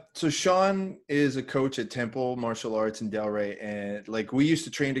Sean is a coach at Temple Martial Arts in Delray, and like we used to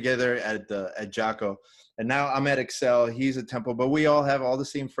train together at Jocko, and now I'm at Excel. He's at Temple, but we all have all the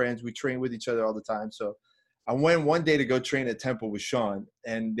same friends. We train with each other all the time, so. I went one day to go train at Temple with Sean,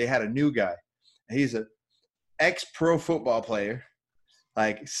 and they had a new guy. He's an ex-pro football player,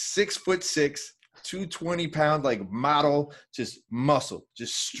 like 6'6", 220-pound, like model, just muscle,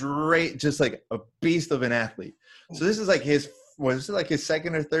 just straight, just like a beast of an athlete. So this is like his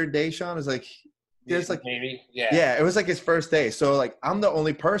second or third day, Sean? It's like there's like maybe, yeah. It was like his first day. So like I'm the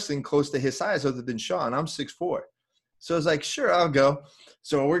only person close to his size other than Sean. I'm 6'4". So I was like, sure, I'll go.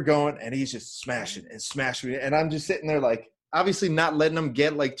 So we're going, and he's just smashing me. And I'm just sitting there like, obviously not letting him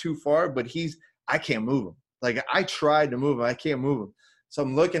get like too far, but I can't move him. Like I tried to move him. I can't move him. So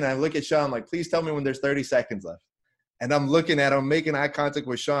I look at Sean, like, please tell me when there's 30 seconds left. And I'm looking at him, making eye contact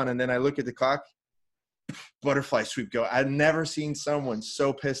with Sean. And then I look at the clock, butterfly sweep go. I've never seen someone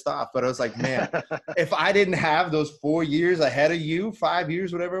so pissed off, but I was like, man, if I didn't have those 4 years ahead of you, 5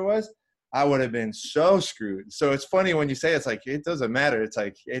 years, whatever it was, I would have been so screwed. So it's funny when you say it's like, it doesn't matter. It's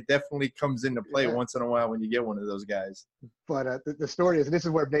like, it definitely comes into play once in a while when you get one of those guys. But the story is, and this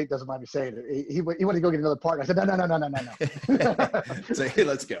is where Nate doesn't mind me saying it, he wanted to go get another partner. I said, no. Say, hey,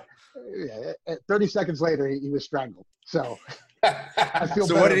 let's go. Yeah, 30 seconds later, he was strangled. So I feel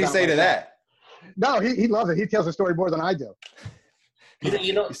So what did he say to that? No, he loves it. He tells the story more than I do.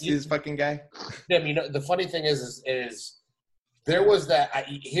 You see this fucking guy? Tim, the funny thing is there was that.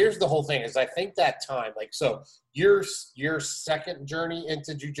 Here's the whole thing: is I think that time, like, so your second journey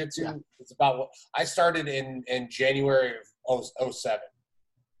into jiu-jitsu is about what I started in January of 2007.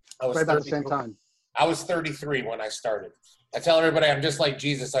 I was right about the same time. I was 33 when I started. I tell everybody I'm just like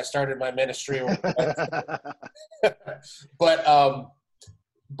Jesus. I started my ministry, but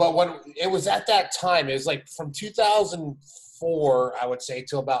but when it was at that time, it was like from 2004, I would say,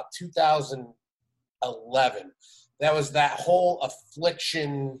 till about 2011. That was that whole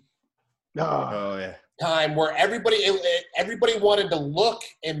affliction Oh yeah. time where everybody wanted to look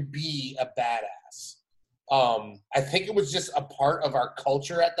and be a badass. I think it was just a part of our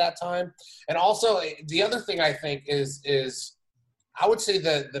culture at that time. And also the other thing I think is I would say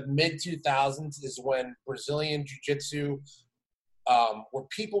the mid 2000s is when Brazilian Jiu-Jitsu, where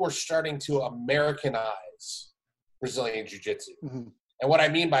people were starting to Americanize Brazilian Jiu-Jitsu. Mm-hmm. And what I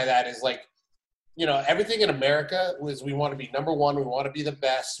mean by that is, like, you know, everything in America was, we want to be number one, we want to be the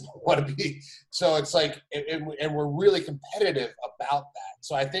best, we want to be, so it's like, and we're really competitive about that.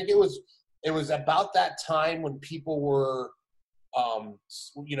 So I think it was about that time when people were,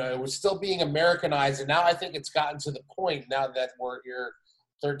 you know, it was still being Americanized. And now I think it's gotten to the point, now that we're here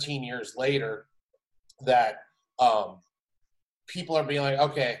 13 years later, that people are being like,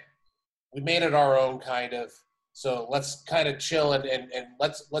 okay, we made it our own, kind of. So let's kind of chill and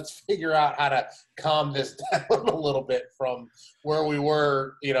let's figure out how to calm this down a little bit from where we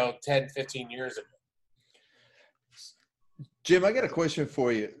were, you know, 10, 15 years ago. Jim, I got a question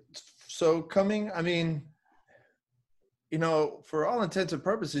for you. So I mean, you know, for all intents and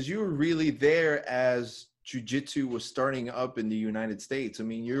purposes, you were really there as jiu-jitsu was starting up in the United States. I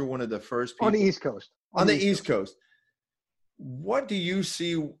mean, you're one of the first people. On the East Coast. On the East Coast. What do you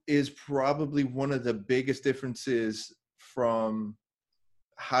see is probably one of the biggest differences from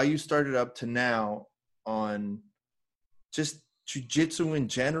how you started up to now on just jiu-jitsu in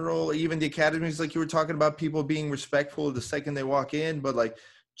general, even the academies, like you were talking about, people being respectful the second they walk in, but like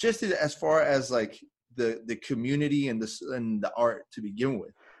just as far as like the community and the art to begin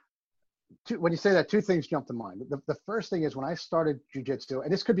with? When you say that, two things jump to mind. The first thing is when I started jiu-jitsu,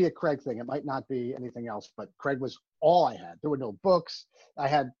 and this could be a Craig thing, it might not be anything else, but Craig was all I had. There were no books. I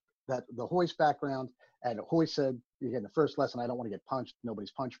had the Royce background, and Royce said, again, the first lesson, I don't want to get punched.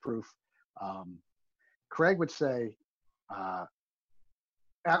 Nobody's punch proof. Craig would say, I'm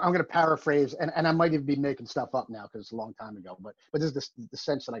going to paraphrase, and I might even be making stuff up now because it's a long time ago, but this is the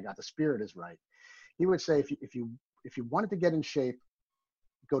sense that I got. The spirit is right. He would say, if you wanted to get in shape,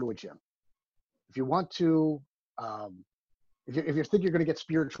 go to a gym. If you want to, if you think you're going to get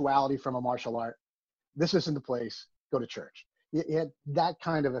spirituality from a martial art, this isn't the place. Go to church. He had that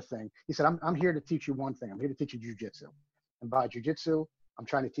kind of a thing. He said, I'm here to teach you one thing. I'm here to teach you jiu-jitsu. And by jiu-jitsu, I'm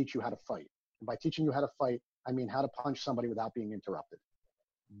trying to teach you how to fight. And by teaching you how to fight, I mean how to punch somebody without being interrupted.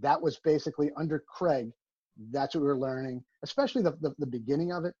 That was basically under Craig. That's what we were learning, especially the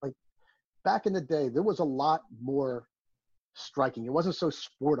beginning of it. Like back in the day, there was a lot more striking. It wasn't so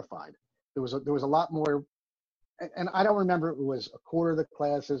sportified. There was a lot more, and I don't remember it was a quarter of the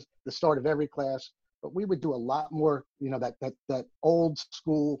classes, the start of every class, but we would do a lot more, you know, that old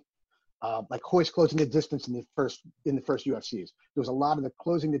school, like Royce closing the distance in the first UFCs. There was a lot of the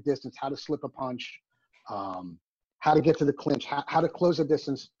closing the distance, how to slip a punch, how to get to the clinch, how to close the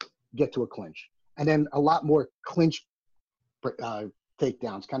distance, get to a clinch, and then a lot more clinch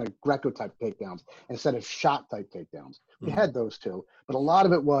takedowns, kind of Greco type takedowns instead of shot type takedowns. We had those too, but a lot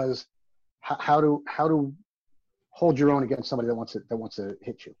of it was how to hold your own against somebody that wants to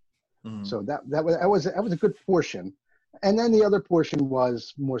hit you. Mm-hmm. So that was a good portion, and then the other portion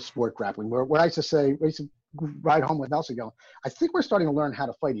was more sport grappling, where I used to ride home with Nelson going, I think we're starting to learn how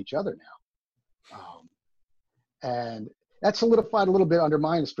to fight each other now, and that solidified a little bit under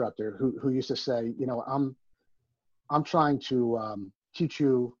my instructor, who used to say, you know, I'm trying to teach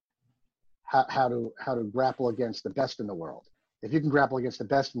you how to grapple against the best in the world. If you can grapple against the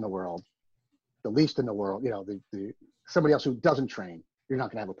best in the world, the least in the world, you know, the somebody else who doesn't train, you're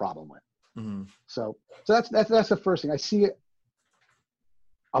not going to have a problem with. Mm-hmm. So that's the first thing. I see it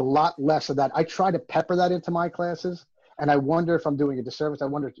a lot less of that. I try to pepper that into my classes, and I wonder if I'm doing a disservice. I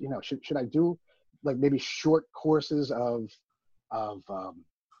wonder, you know, should I do like maybe short courses of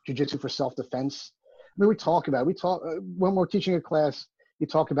jiu-jitsu for self-defense? I mean, we talk when we're teaching a class. You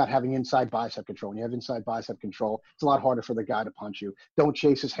talk about having inside bicep control. When you have inside bicep control, it's a lot harder for the guy to punch you. Don't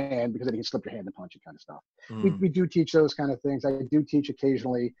chase his hand because then he can slip your hand and punch you, kind of stuff. We do teach those kind of things. I do teach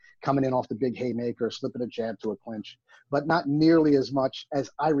occasionally coming in off the big haymaker, slipping a jab to a clinch, but not nearly as much as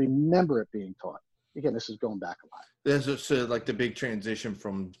I remember it being taught. Again, this is going back a lot. There's like the big transition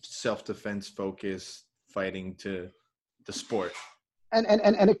from self-defense focused fighting to the sport. And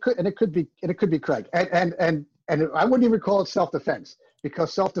it could be Craig. And I wouldn't even call it self-defense.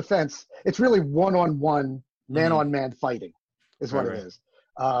 Because self-defense, it's really one-on-one, man-on-man fighting is what it is.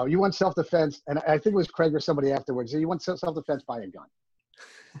 You want self-defense, and I think it was Craig or somebody afterwards, you want self-defense, buy a gun.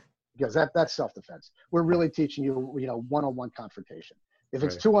 Because that's self-defense. We're really teaching you, you know, one-on-one confrontation. If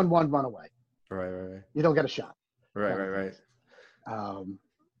it's Right. 2-on-1, run away. Right. You don't get a shot. Right.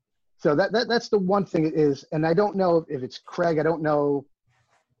 So that's the one thing is, and I don't know if it's Craig. I don't know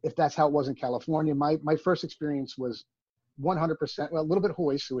if that's how it was in California. My first experience was 100%, well, a little bit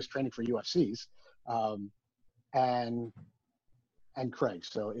Hoist, who was training for UFCs, and Craig.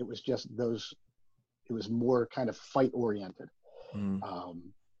 So it was just those, it was more kind of fight oriented.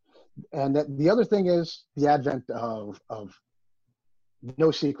 And the other thing is the advent of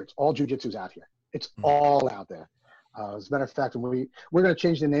no secrets. All jiu-jitsu's out here. It's all out there. As a matter of fact, we're going to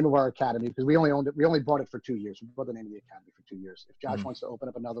change the name of our academy because we only owned it. We only bought it for 2 years. We bought the name of the academy for 2 years. If Josh wants to open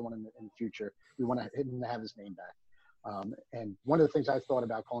up another one in the future, we want him to have his name back. And one of the things I thought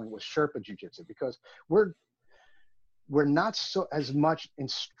about calling it was Sherpa Jiu-Jitsu, because we're not so as much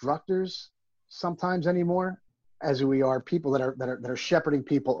instructors sometimes anymore as we are people that are shepherding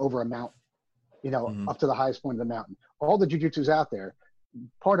people over a mountain, up to the highest point of the mountain. All the jiu-jitsu's out there.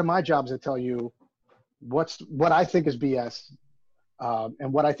 Part of my job is to tell you what I think is BS,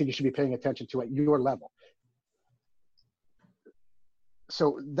 and what I think you should be paying attention to at your level.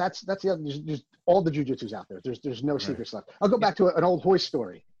 So that's the other. There's all the jiu-jitsu's out there. There's no secrets left. I'll go back to an old Hoist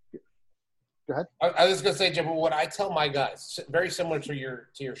story. Go ahead. I was going to say, Jim, what I tell my guys, very similar to your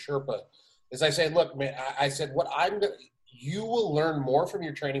Sherpa, is I say, look, man, I said, you will learn more from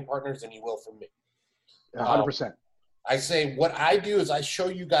your training partners than you will from me. 100%. I say, what I do is I show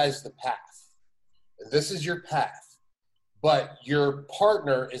you guys the path. This is your path. But your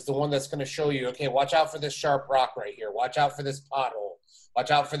partner is the one that's going to show you, okay, watch out for this sharp rock right here. Watch out for this pothole. Watch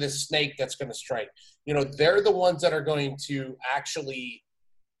out for this snake that's going to strike. They're the ones that are going to actually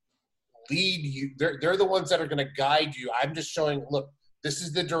lead you. They're the ones that are going to guide you. I'm just showing, look, this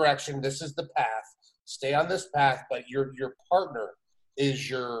is the direction. This is the path. Stay on this path. But your partner is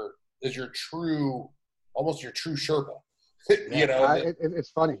your true, almost your true Sherpa. It's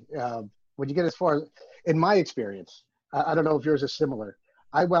funny. When you get as far as, in my experience, I don't know if yours is similar.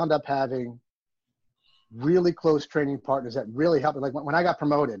 I wound up having really close training partners that really helped. Like when I got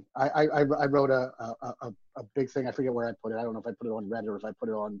promoted, I wrote a big thing. I forget where I put it. I don't know if I put it on Reddit or if I put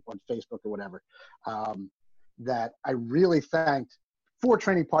it on Facebook or whatever. That I really thanked 4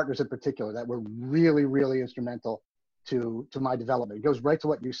 training partners in particular that were really, really instrumental to my development. It goes right to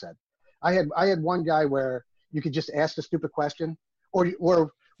what you said. I had one guy where you could just ask a stupid question,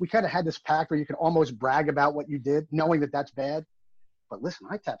 or we kind of had this pact where you can almost brag about what you did, knowing that that's bad. But listen,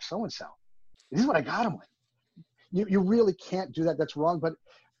 I tapped so-and-so. This is what I got him with. You really can't do that. That's wrong. But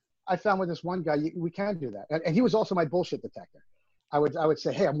I found with this one guy, we can do that. And he was also my bullshit detector. I would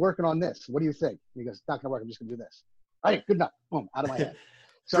say, hey, I'm working on this. What do you think? And he goes, it's not going to work. I'm just going to do this. All right, good enough. Boom, out of my head.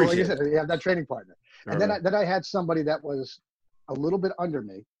 So like I said, you have that training partner. And then I had somebody that was a little bit under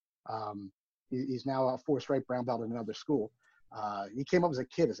me. He's now a 4-stripe brown belt in another school. He came up as a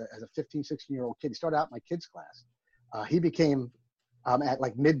kid, as a 15, 16-year-old kid. He started out in my kids' class. He became at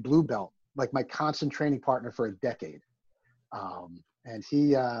like mid-blue belt, like my constant training partner for a decade. And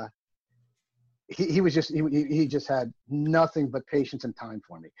he just had nothing but patience and time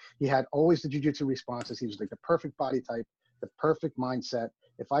for me. He had always the jiu-jitsu responses. He was like the perfect body type, the perfect mindset.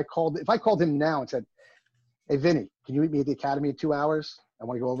 If I called him now and said, hey, Vinny, can you meet me at the academy in 2 hours? I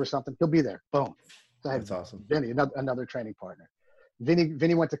want to go over something. He'll be there. Boom. So That's awesome. Vinny, another training partner.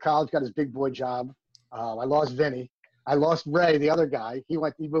 Vinny went to college, got his big boy job. I lost Vinny. I lost Ray, the other guy. He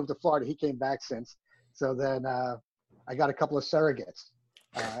moved to Florida. He came back since. So then I got a couple of surrogates.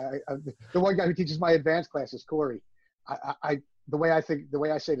 The one guy who teaches my advanced classes, Corey. The way I say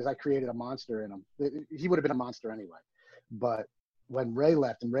it is I created a monster in him. He would have been a monster anyway. But when Ray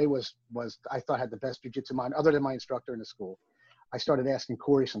left, and Ray was I thought had the best jiu-jitsu mind other than my instructor in the school, I started asking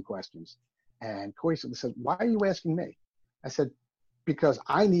Corey some questions. And Corey said, why are you asking me? I said, because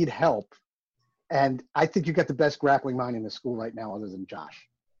I need help. And I think you got the best grappling mind in the school right now other than Josh.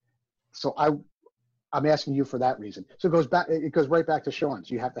 So I'm asking you for that reason. So it goes right back to Sean's.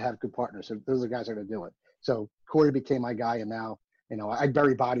 You have to have good partners. So those are the guys that are going to do it. So Corey became my guy, and now, I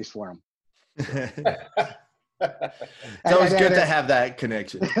bury bodies for him. It's always good to have that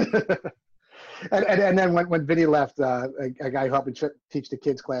connection. And then when Vinny left, a guy who helped me teach the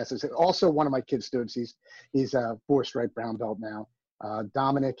kids classes, also one of my kids' students, he's a 4-stripe brown belt now.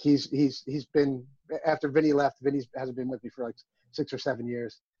 Dominic, he's been, after Vinny left, Vinny hasn't been with me for like 6 or 7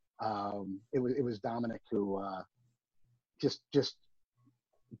 years. It was Dominic who just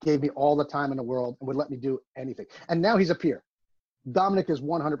gave me all the time in the world and would let me do anything. And now he's a peer. Dominic is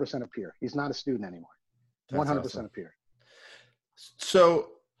 100% a peer. He's not a student anymore. 100% awesome. A peer. So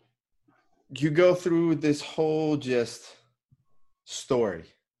you go through this whole just story,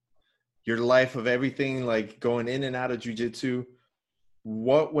 your life of everything, like going in and out of jiu-jitsu.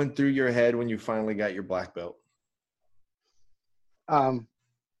 What went through your head when you finally got your black belt?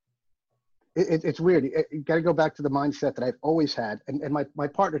 It's weird. You got to go back to the mindset that I've always had, and my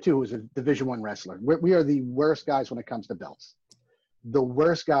partner too, who is a Division I wrestler. We are the worst guys when it comes to belts. The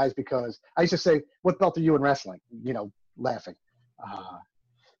worst guys, because I used to say, "What belt are you in wrestling?" You know, laughing.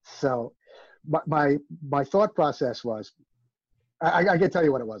 So my thought process was, I can tell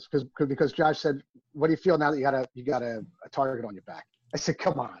you what it was, because Josh said, "What do you feel now that you got a target on your back?" I said,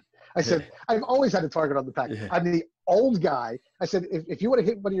 "Come on." I said, "I've always had a target on the back. Yeah. I'm the old guy." I said, if you want to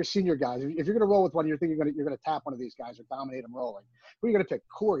hit one of your senior guys, if you're going to roll with one, you're thinking you're going to tap one of these guys or dominate them rolling. Who are you going to pick?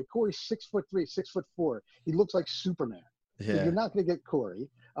 Corey. Corey's 6'3", 6'4". He looks like Superman. Yeah. So you're not going to get Corey.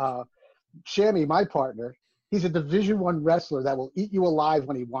 Shammy, my partner, he's a Division I wrestler that will eat you alive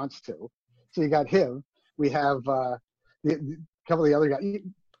when he wants to. So you got him. We have a couple of the other guys.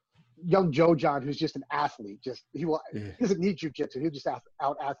 Young Joe John, who's just an athlete. He doesn't need jujitsu. He'll just out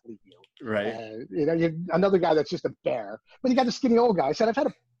athlete you. Right. You know, another guy that's just a bear. But you got the skinny old guy. I said, "I've had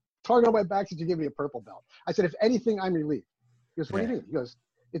a target on my back since you gave me a purple belt." I said, "If anything, I'm relieved." He goes, "What do you mean?" He goes,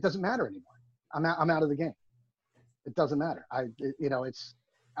 "It doesn't matter anymore. I'm out of the game. It doesn't matter. Now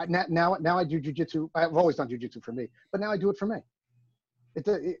I do jujitsu. I've always done jujitsu for me, but now I do it for me.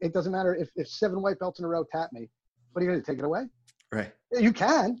 It doesn't matter if 7 white belts in a row tap me. What are you going to take it away?" Right. You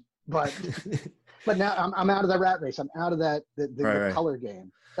can, but now I'm out of the rat race. I'm out of the color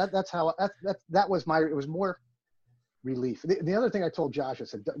game. That was it was more relief. The other thing I told Josh, I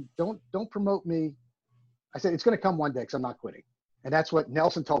said, don't promote me. I said, it's going to come one day because I'm not quitting. And that's what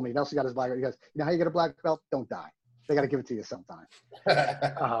Nelson told me. Nelson got his black belt. He goes, "You know how you get a black belt? Don't die. They got to give it to you sometime."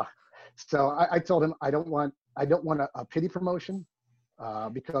 So I told him, I don't want a pity promotion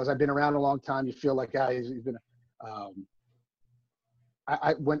because I've been around a long time. You feel like he's been.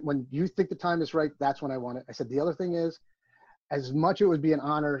 When you think the time is right, that's when I want it. I said, the other thing is, as much it would be an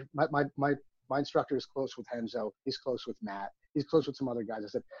honor, my instructor is close with Henzo. He's close with Matt. He's close with some other guys. I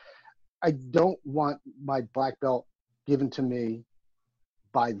said, I don't want my black belt given to me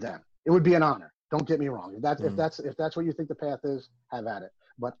by them. It would be an honor. Don't get me wrong. If that's what you think the path is, have at it.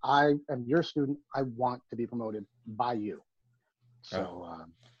 But I am your student. I want to be promoted by you. So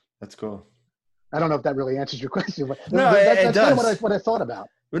that's cool. I don't know if that really answers your question, but no, that's does. kind of what I thought about.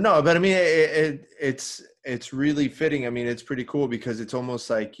 No, but I mean, it's really fitting. I mean, it's pretty cool because it's almost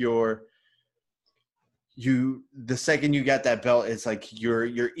like the second you got that belt, it's like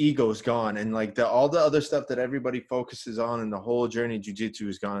your ego's gone, and like all the other stuff that everybody focuses on and the whole journey of jiu-jitsu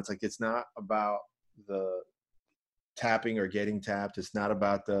is gone. It's like it's not about the tapping or getting tapped. It's not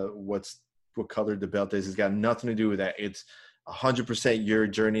about what color the belt is. It's got nothing to do with that. It's 100% your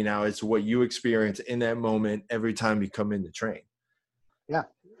journey now. It's what you experience in that moment every time you come in to train. Yeah.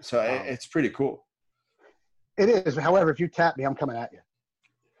 So it's pretty cool. It is. However, if you tap me, I'm coming at you.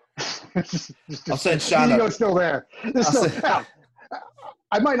 I'll send Sean the up. ego's still there.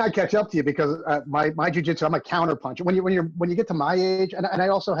 I might not catch up to you because my jiu-jitsu, I'm a counter puncher. When you get to my age, and I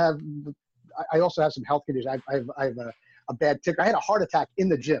also have some health conditions. I have a bad tick. I had a heart attack in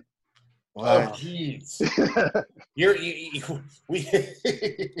the gym. Wow. Oh, jeez. You're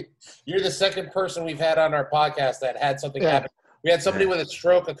the second person we've had on our podcast that had something happen. We had somebody with a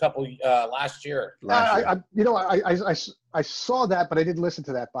stroke a couple last year. I saw that, but I didn't listen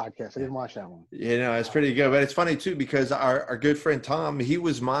to that podcast. I didn't watch that one. It's pretty good. But it's funny too because our good friend Tom, he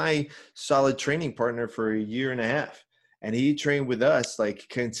was my solid training partner for a year and a half, and he trained with us like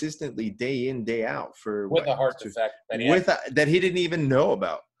consistently day in day out with a heart defect that he didn't even know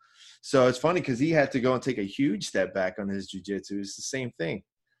about. So it's funny because he had to go and take a huge step back on his jiu-jitsu. It's the same thing.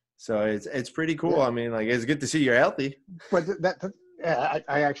 So it's pretty cool. Yeah. I mean, like, it's good to see you're healthy. But I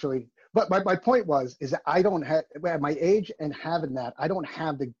actually – but my point is that I don't have – at my age and having that, I don't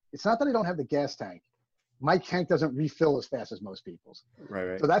have the – it's not that I don't have the gas tank. My tank doesn't refill as fast as most people's.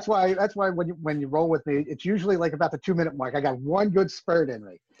 Right. So that's why when you roll with me, it's usually like about the 2-minute mark. I got one good spurt in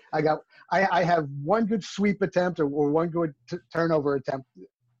me. I have one good sweep attempt or one good turnover attempt.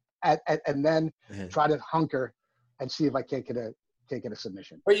 And then try to hunker and see if I can't get a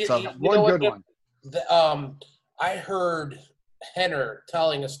submission. But one. I heard Henner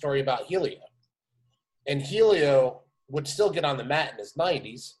telling a story about Helio, and Helio would still get on the mat in his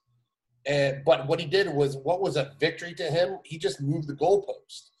 90s, but what he did was, what was a victory to him? He just moved the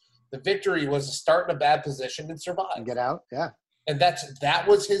goalpost. The victory was to start in a bad position and survive and get out. Yeah, and that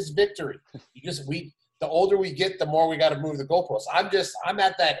was his victory. The older we get, the more we got to move the goalposts. I'm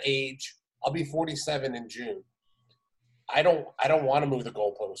at that age. I'll be 47 in June. I don't want to move the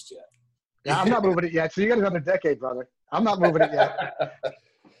goalpost yet. Yeah, I'm not moving it yet. So you got another decade, brother. I'm not moving it yet.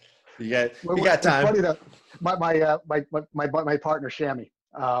 You got time. Funny though. my partner Shammy.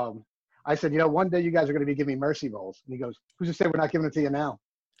 I said, one day you guys are going to be giving me mercy rolls, and he goes, "Who's to say we're not giving it to you now?"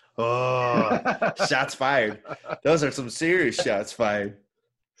 Oh, shots fired. Those are some serious shots fired.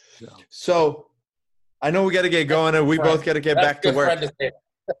 So I know we got to get going, and we both got to get back to work.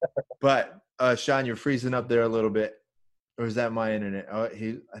 But Sean, you're freezing up there a little bit. Or is that my internet? Oh,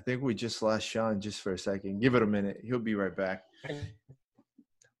 I think we just lost Sean just for a second. Give it a minute. He'll be right back.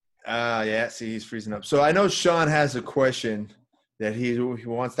 Yeah, see, he's freezing up. So I know Sean has a question that he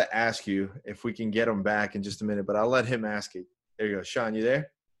wants to ask you if we can get him back in just a minute, but I'll let him ask it. There you go. Sean, you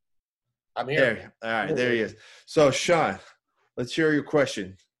there? I'm here. There. All right, there he is. So, Sean, let's hear your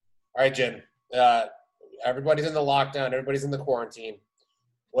question. All right, Jim. Everybody's in the lockdown. Everybody's in the quarantine.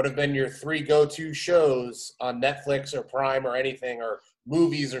 What have been your 3 go-to shows on Netflix or Prime or anything, or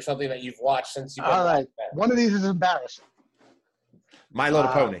movies or something that you've watched since you've been All right. One of these is embarrassing. My Little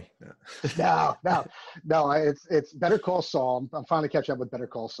Pony. No. It's Better Call Saul. I'm finally catching up with Better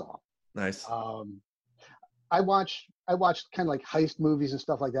Call Saul. Nice. I watched kind of like heist movies and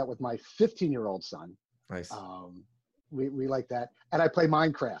stuff like that with my 15-year-old son. Nice. We like that, and I play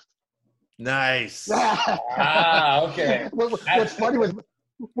Minecraft. Nice. Okay.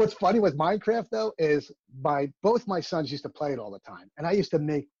 What's funny with Minecraft though is both my sons used to play it all the time, and I used to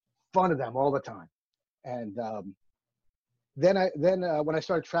make fun of them all the time. And then when I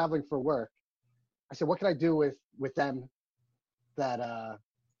started traveling for work, I said, what can I do with them that I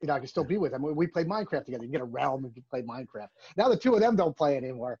can still be with them? We played Minecraft together. You get a realm and you play Minecraft. Now the two of them don't play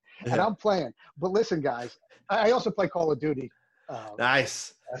anymore, and I'm playing. But listen, guys, I also play Call of Duty.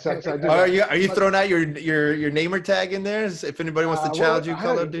 Nice. So are you throwing out your namer tag in there? If anybody wants to challenge you,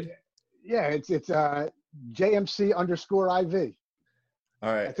 Call of Duty. Yeah, it's JMC_IV.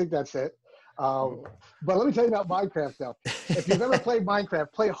 All right. I think that's it. But let me tell you about Minecraft though. If you've ever played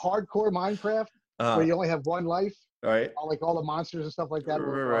Minecraft, play hardcore Minecraft where you only have one life. All right. Like all the monsters and stuff like that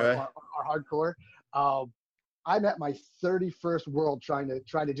are hardcore. I'm at my 31st world trying to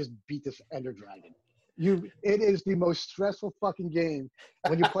just beat this Ender Dragon. It is the most stressful fucking game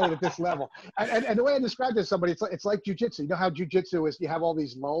when you play it at this level. And the way I described it to somebody, it's like jujitsu. You know how jujitsu is? You have all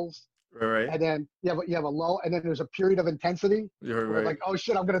these lulls, right? And then you have a lull, and then there's a period of intensity. Right. Like, oh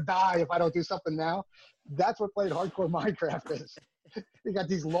shit, I'm gonna die if I don't do something now. That's what playing hardcore Minecraft is. You got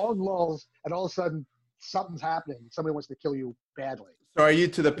these long lulls, and all of a sudden something's happening. Somebody wants to kill you badly. So are you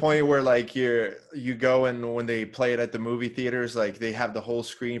to the point where like you go and when they play it at the movie theaters, like they have the whole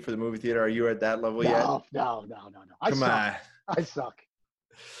screen for the movie theater? Are you at that level yet? No. Come on. I suck.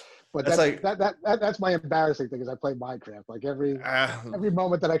 But that's my embarrassing thing is I play Minecraft like every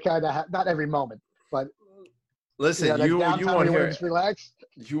moment that I kind of have. Not every moment, but listen, you won't hear. Just relax.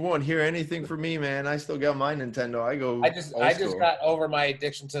 You won't hear anything from me, man. I still got my Nintendo. I just got over my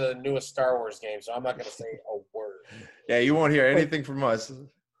addiction to the newest Star Wars game, so I'm not going to say a word. Yeah, you won't hear anything from us.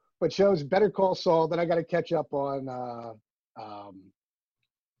 But shows Better Call Saul. Then I got to catch up on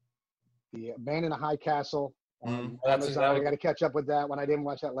the Man in a High Castle. I got to catch up with that one. I didn't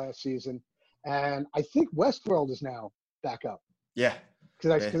watch that last season, and I think Westworld is now back up. Yeah,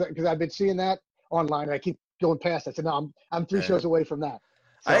 because I've been seeing that online, and I keep going past it. So no, I'm 3 shows away from that.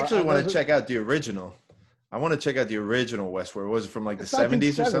 So I actually want to check out the original. I want to check out the original Westworld. Was it from like the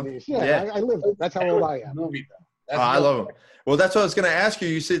 70s or something? Yeah. I live it. That's how old I am. I love them. Well, that's what I was going to ask you.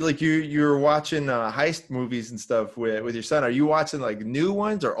 You said like you're watching heist movies and stuff with your son. Are you watching like new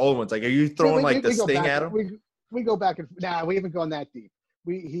ones or old ones? Like, are you throwing the Sting at him? We go back and we haven't gone that deep.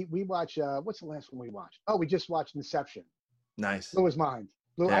 We watch. What's the last one we watched? Oh, we just watched Inception. Nice. Blew his mind.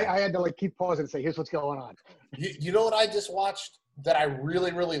 I had to like keep pausing and say, "Here's what's going on." You know what I just watched that I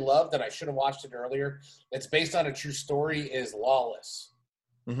really, really loved, and I should have watched it earlier. It's based on a true story. Is Lawless.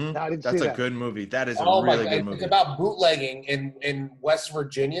 Mm-hmm. No, That's a good movie. That is a really good movie. It's about bootlegging in West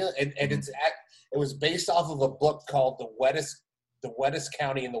Virginia, and it was based off of a book called The Wettest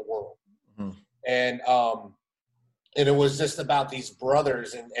County in the World, and it was just about these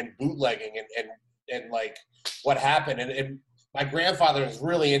brothers and bootlegging and like what happened. And my grandfather was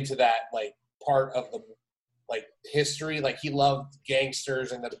really into that like part of the like history. Like he loved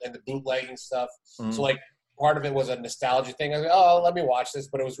gangsters and the bootlegging stuff. So like part of it was a nostalgia thing. I was like, oh, let me watch this,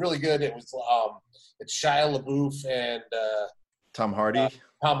 but it was really good. It was it's Shia LaBeouf and Tom Hardy.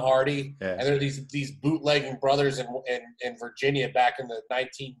 Yeah. And there are these bootlegging brothers in Virginia back in the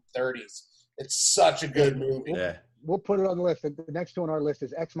 1930s. It's such a good movie. Yeah. We'll put it on the list. The next two on our list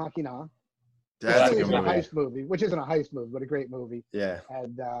is Ex Machina. That's a good movie. A heist movie, which isn't a heist movie, but a great movie. Yeah.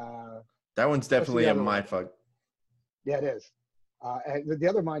 And that one's definitely a mindfuck. Yeah, it is. And the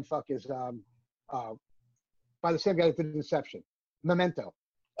other mindfuck is by the same guy that did Inception, Memento.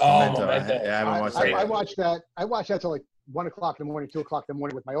 Oh, Memento. I haven't watched that. I watched that. I watched that till like 1 o'clock in the morning, 2 o'clock in the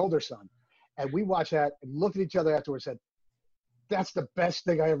morning with my older son, and we watched that and looked at each other afterwards. And said, "That's the best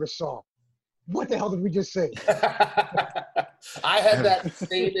thing I ever saw." What the hell did we just see? I had that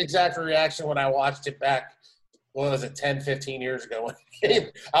same exact reaction when I watched it back, what was it, 10, 15 years ago when it came.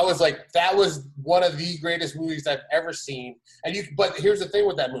 I was like, that was one of the greatest movies I've ever seen. But here's the thing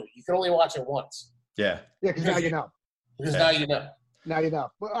with that movie. You can only watch it once. Yeah. Yeah, because now you know. Because now you know. Now you know.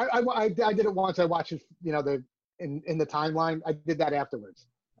 But I did it once. I watched it, in the timeline. I did that afterwards.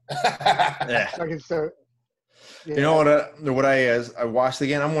 Yeah. So you know what I watched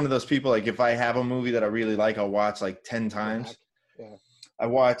again. I'm one of those people, like, if I have a movie that I really like, I'll watch like 10 times. Yeah. I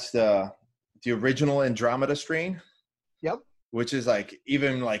watched the original Andromeda Strain. Yep. Which is like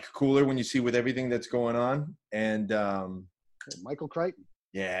even like cooler when you see with everything that's going on. And Michael Crichton.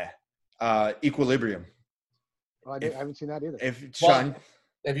 Yeah. Equilibrium. Oh, I haven't seen that either. Sean,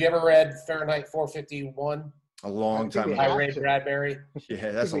 have you ever read Fahrenheit 451? A long time By ago. Ray Bradbury.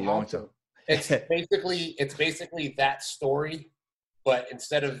 Yeah, that's a long time. It's basically that story, but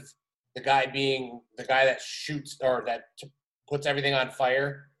instead of the guy being the guy that shoots or that puts everything on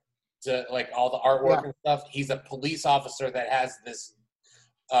fire to like all the artwork and stuff, he's a police officer that has this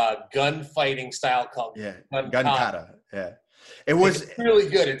gunfighting style called Gun Kata. Yeah. It's really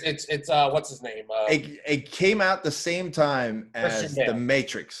good. It's what's his name? It came out the same time as The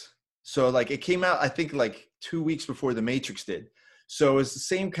Matrix. So like it came out, I think, like 2 weeks before The Matrix did. So it's the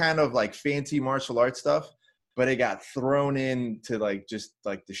same kind of like fancy martial arts stuff, but it got thrown into like just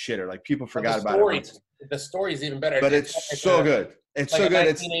like the shitter. Like people forgot about it. The story is even better. But it's so good. It's so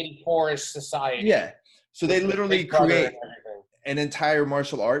good. 1984-ish society. Yeah. So they literally create an entire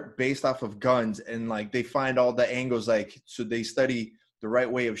martial art based off of guns, and like they find all the angles, like, so they study the right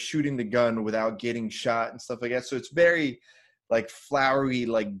way of shooting the gun without getting shot and stuff like that. So it's very like flowery,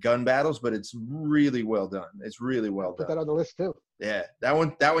 like gun battles, but it's really well done. It's really well done. Put that on the list too. Yeah, that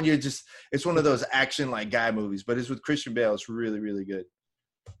one it's one of those action like guy movies, but it's with Christian Bale. It's really, really good.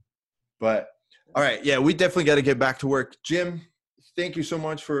 But all right, yeah, we definitely got to get back to work. Jim, thank you so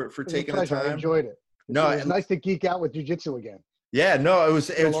much for taking the time. I enjoyed it. No, it was nice to geek out with jiu-jitsu again. Yeah, no, it was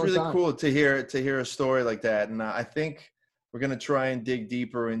really cool to hear a story like that, and I think we're gonna try and dig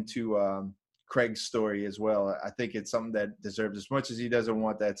deeper into Craig's story as well. I think it's something that deserves, as much as he doesn't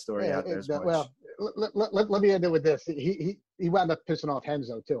want that story out there as much. Well, let me end it with this. He wound up pissing off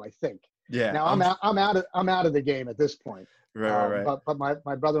Henzo too, I think. Yeah. Now I'm out of the game at this point. Right. But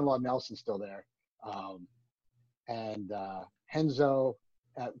my brother-in-law Nelson's still there, and Henzo.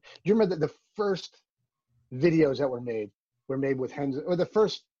 Do you remember the first videos that were made with Henzo, or the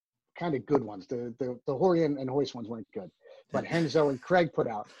first kind of good ones? The Horian and Hoist ones weren't good, but Henzo and Craig put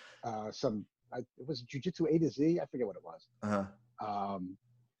out it was Jiu-Jitsu A to Z. I forget what it was. Uh-huh.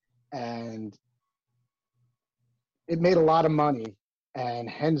 And it made a lot of money, and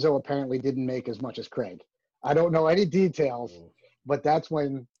Henzo apparently didn't make as much as Craig. I don't know any details, but that's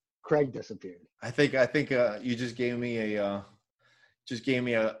when Craig disappeared. I think you just gave me a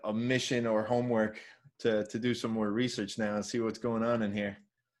mission or homework to do some more research now and see what's going on in here.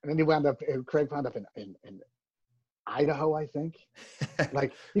 And then Craig wound up in Idaho, I think.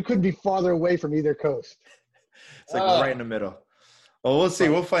 Like, he couldn't be farther away from either coast. It's like right in the middle. Well, we'll see.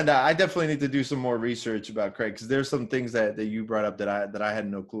 We'll find out. I definitely need to do some more research about Craig, because there's some things that you brought up that I had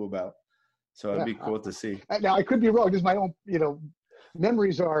no clue about. So it'd be cool to see. Now, I could be wrong. Just my own,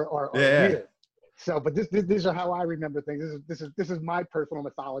 memories are weird. So, but these are how I remember things. This is my personal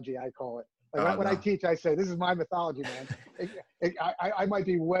mythology, I call it. Like when I teach, I say, this is my mythology, man. I might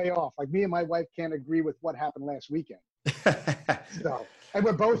be way off. Like, me and my wife can't agree with what happened last weekend. So, and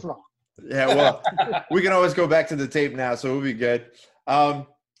we're both wrong. Yeah, well, we can always go back to the tape now, so we'll be good.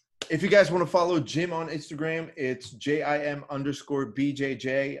 If you guys want to follow Jim on Instagram, it's JIM_BJJ.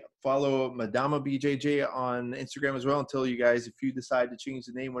 Follow Madama BJJ on Instagram as well, until you guys, if you decide to change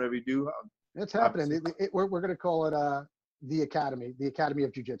the name, whatever you do. It's happening. We're going to call it the Academy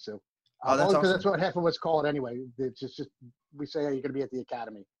of Jiu-Jitsu. Oh, that's awesome. That's what half of us call it anyway. It's just we say, hey, you're going to be at the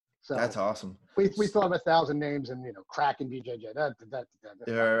Academy. So that's awesome. We thought of 1,000 names, and Kraken BJJ.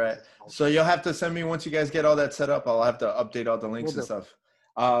 Yeah, right. So you'll have to send me, once you guys get all that set up, I'll have to update all the links and stuff.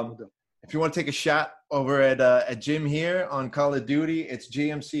 If you want to take a shot over at Jim here on Call of Duty, it's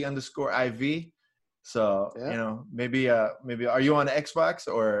GMC_IV. So maybe are you on Xbox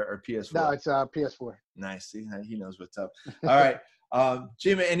or PS4? No, it's PS4. Nice. See, he knows what's up. All right.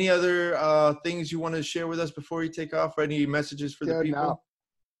 Jim, any other things you want to share with us before you take off? Or any messages for the people? No.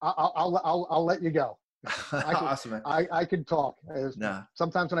 I'll let you go. Awesome, man. I can talk.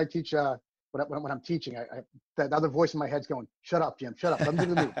 Sometimes when I teach when I'm teaching, that other voice in my head's going, "Shut up, Jim. Shut up. Let him do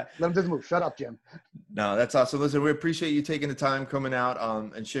the move. Let him do the move. Shut up, Jim." No, that's awesome. Listen, we appreciate you taking the time coming out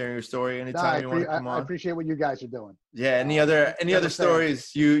and sharing your story. Anytime you want to come on. I appreciate what you guys are doing. Yeah. Any other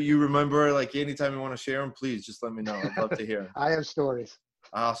stories you remember? Like anytime you want to share them, please just let me know. I'd love to hear them. I have stories.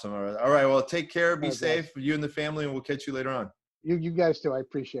 Awesome. All right. Well, take care. Be Okay. safe. You and the family, and we'll catch you later on. You guys too. I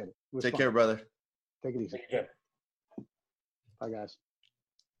appreciate it. It was Take fun. care, brother. Take it easy. Good. Bye, guys.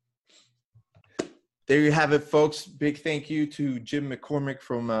 There you have it, folks. Big thank you to Jim McCormick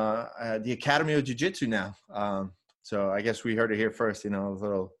from the Academy of Jiu-Jitsu now. So I guess we heard it here first, a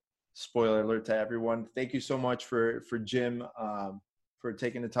little spoiler alert to everyone. Thank you so much for Jim for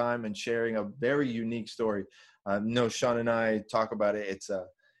taking the time and sharing a very unique story. No, Sean and I talk about it.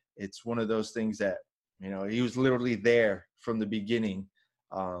 It's one of those things that, he was literally there from the beginning.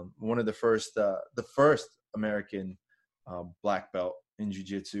 One of the first American black belt in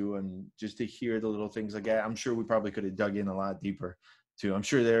jiu-jitsu, and just to hear the little things like that, I'm sure we probably could have dug in a lot deeper too. I'm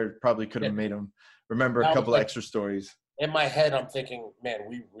sure there probably could have made him remember a couple extra stories. In my head, I'm thinking, man,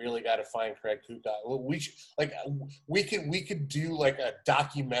 we really got to find Craig Kuta. We should, we could do like a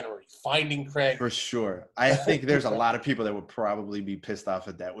documentary, Finding Craig. For sure. I think there's a lot of people that would probably be pissed off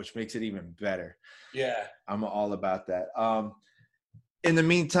at that, which makes it even better. Yeah. I'm all about that. In the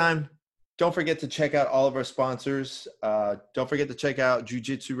meantime, don't forget to check out all of our sponsors. Don't forget to check out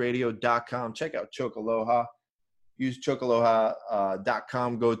jujitsuradio.com. Check out Choke Aloha. Use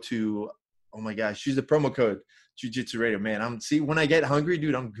chokealoha.com. Go to, oh my gosh, use the promo code Jiu-Jitsu Radio. Man, when I get hungry,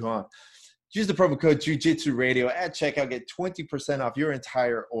 dude, I'm gone. Use the promo code Jiu-Jitsu Radio at checkout. Get 20% off your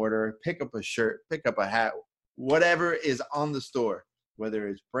entire order. Pick up a shirt, pick up a hat, whatever is on the store, whether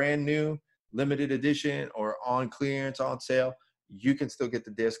it's brand new, limited edition, or on clearance, on sale. You can still get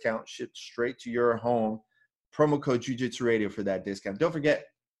the discount shipped straight to your home. Promo code Jiu-Jitsu Radio for that discount. Don't forget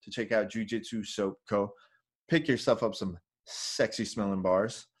to check out Jiu-Jitsu Soap Co. Pick yourself up some sexy smelling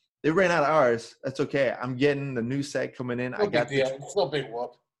bars. They ran out of ours. That's okay. I'm getting the new set coming in. It's no big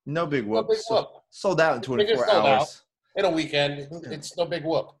whoop. No big whoop. No big whoop. Sold out in 24 hours. In a weekend. It's no big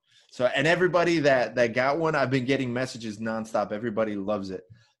whoop. So, and everybody that got one, I've been getting messages nonstop. Everybody loves it.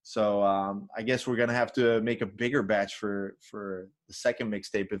 So I guess we're going to have to make a bigger batch for the second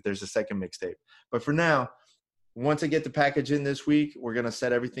mixtape if there's a second mixtape. But for now, once I get the package in this week, we're going to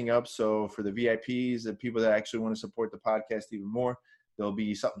set everything up. So for the VIPs, the people that actually want to support the podcast even more, there'll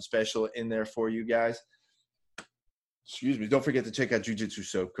be something special in there for you guys. Excuse me. Don't forget to check out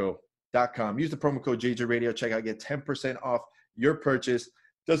jujitsusoapco.com. Use the promo code JJRadio. Check out, get 10% off your purchase.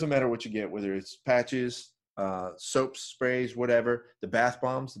 Doesn't matter what you get, whether it's patches, soaps, sprays, whatever. The bath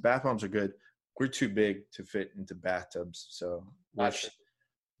bombs are good. We're too big to fit into bathtubs, so we're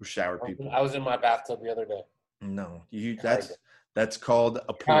shower people. I was in my bathtub the other day. No, that's called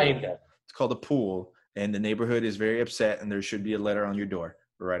a pool. Kinda. It's called a pool, and the neighborhood is very upset, and there should be a letter on your door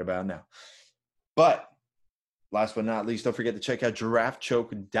right about now. But last but not least, don't forget to check out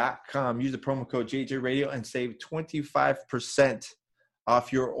giraffechoke.com. Use the promo code JJRadio and save 25%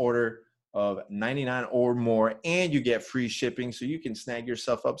 off your order of $99 or more, and you get free shipping, so you can snag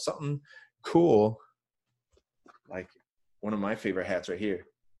yourself up something cool, like one of my favorite hats right here.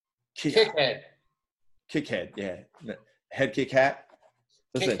 Kickhead. Kickhead, yeah. Head kick hat.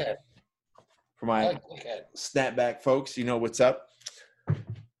 Listen, Kickhead. for my snapback folks, you know what's up.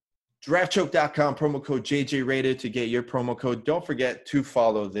 Giraffechoke.com, promo code JJRated to get your promo code. Don't forget to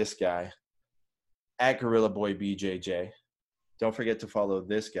follow this guy at Gorilla Boy BJJ. Don't forget to follow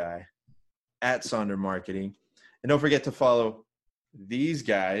this guy at Sonder Marketing. And don't forget to follow these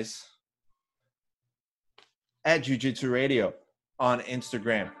guys at Jiu-Jitsu Radio on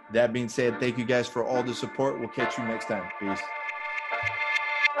Instagram. That being said, thank you guys for all the support. We'll catch you next time. Peace.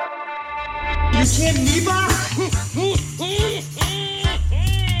 You can't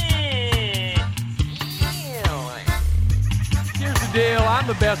Here's the deal. I'm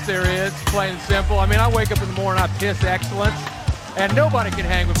the best there is, plain and simple. I mean, I wake up in the morning, I piss excellence, and nobody can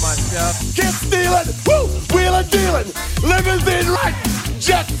hang with my stuff. Keep stealing, woo, wheeling, dealing, limousine right,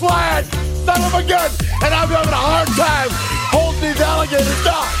 jet flying, son of a gun, and I'm having a hard time holding these alligators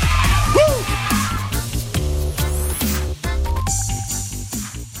down. Woo!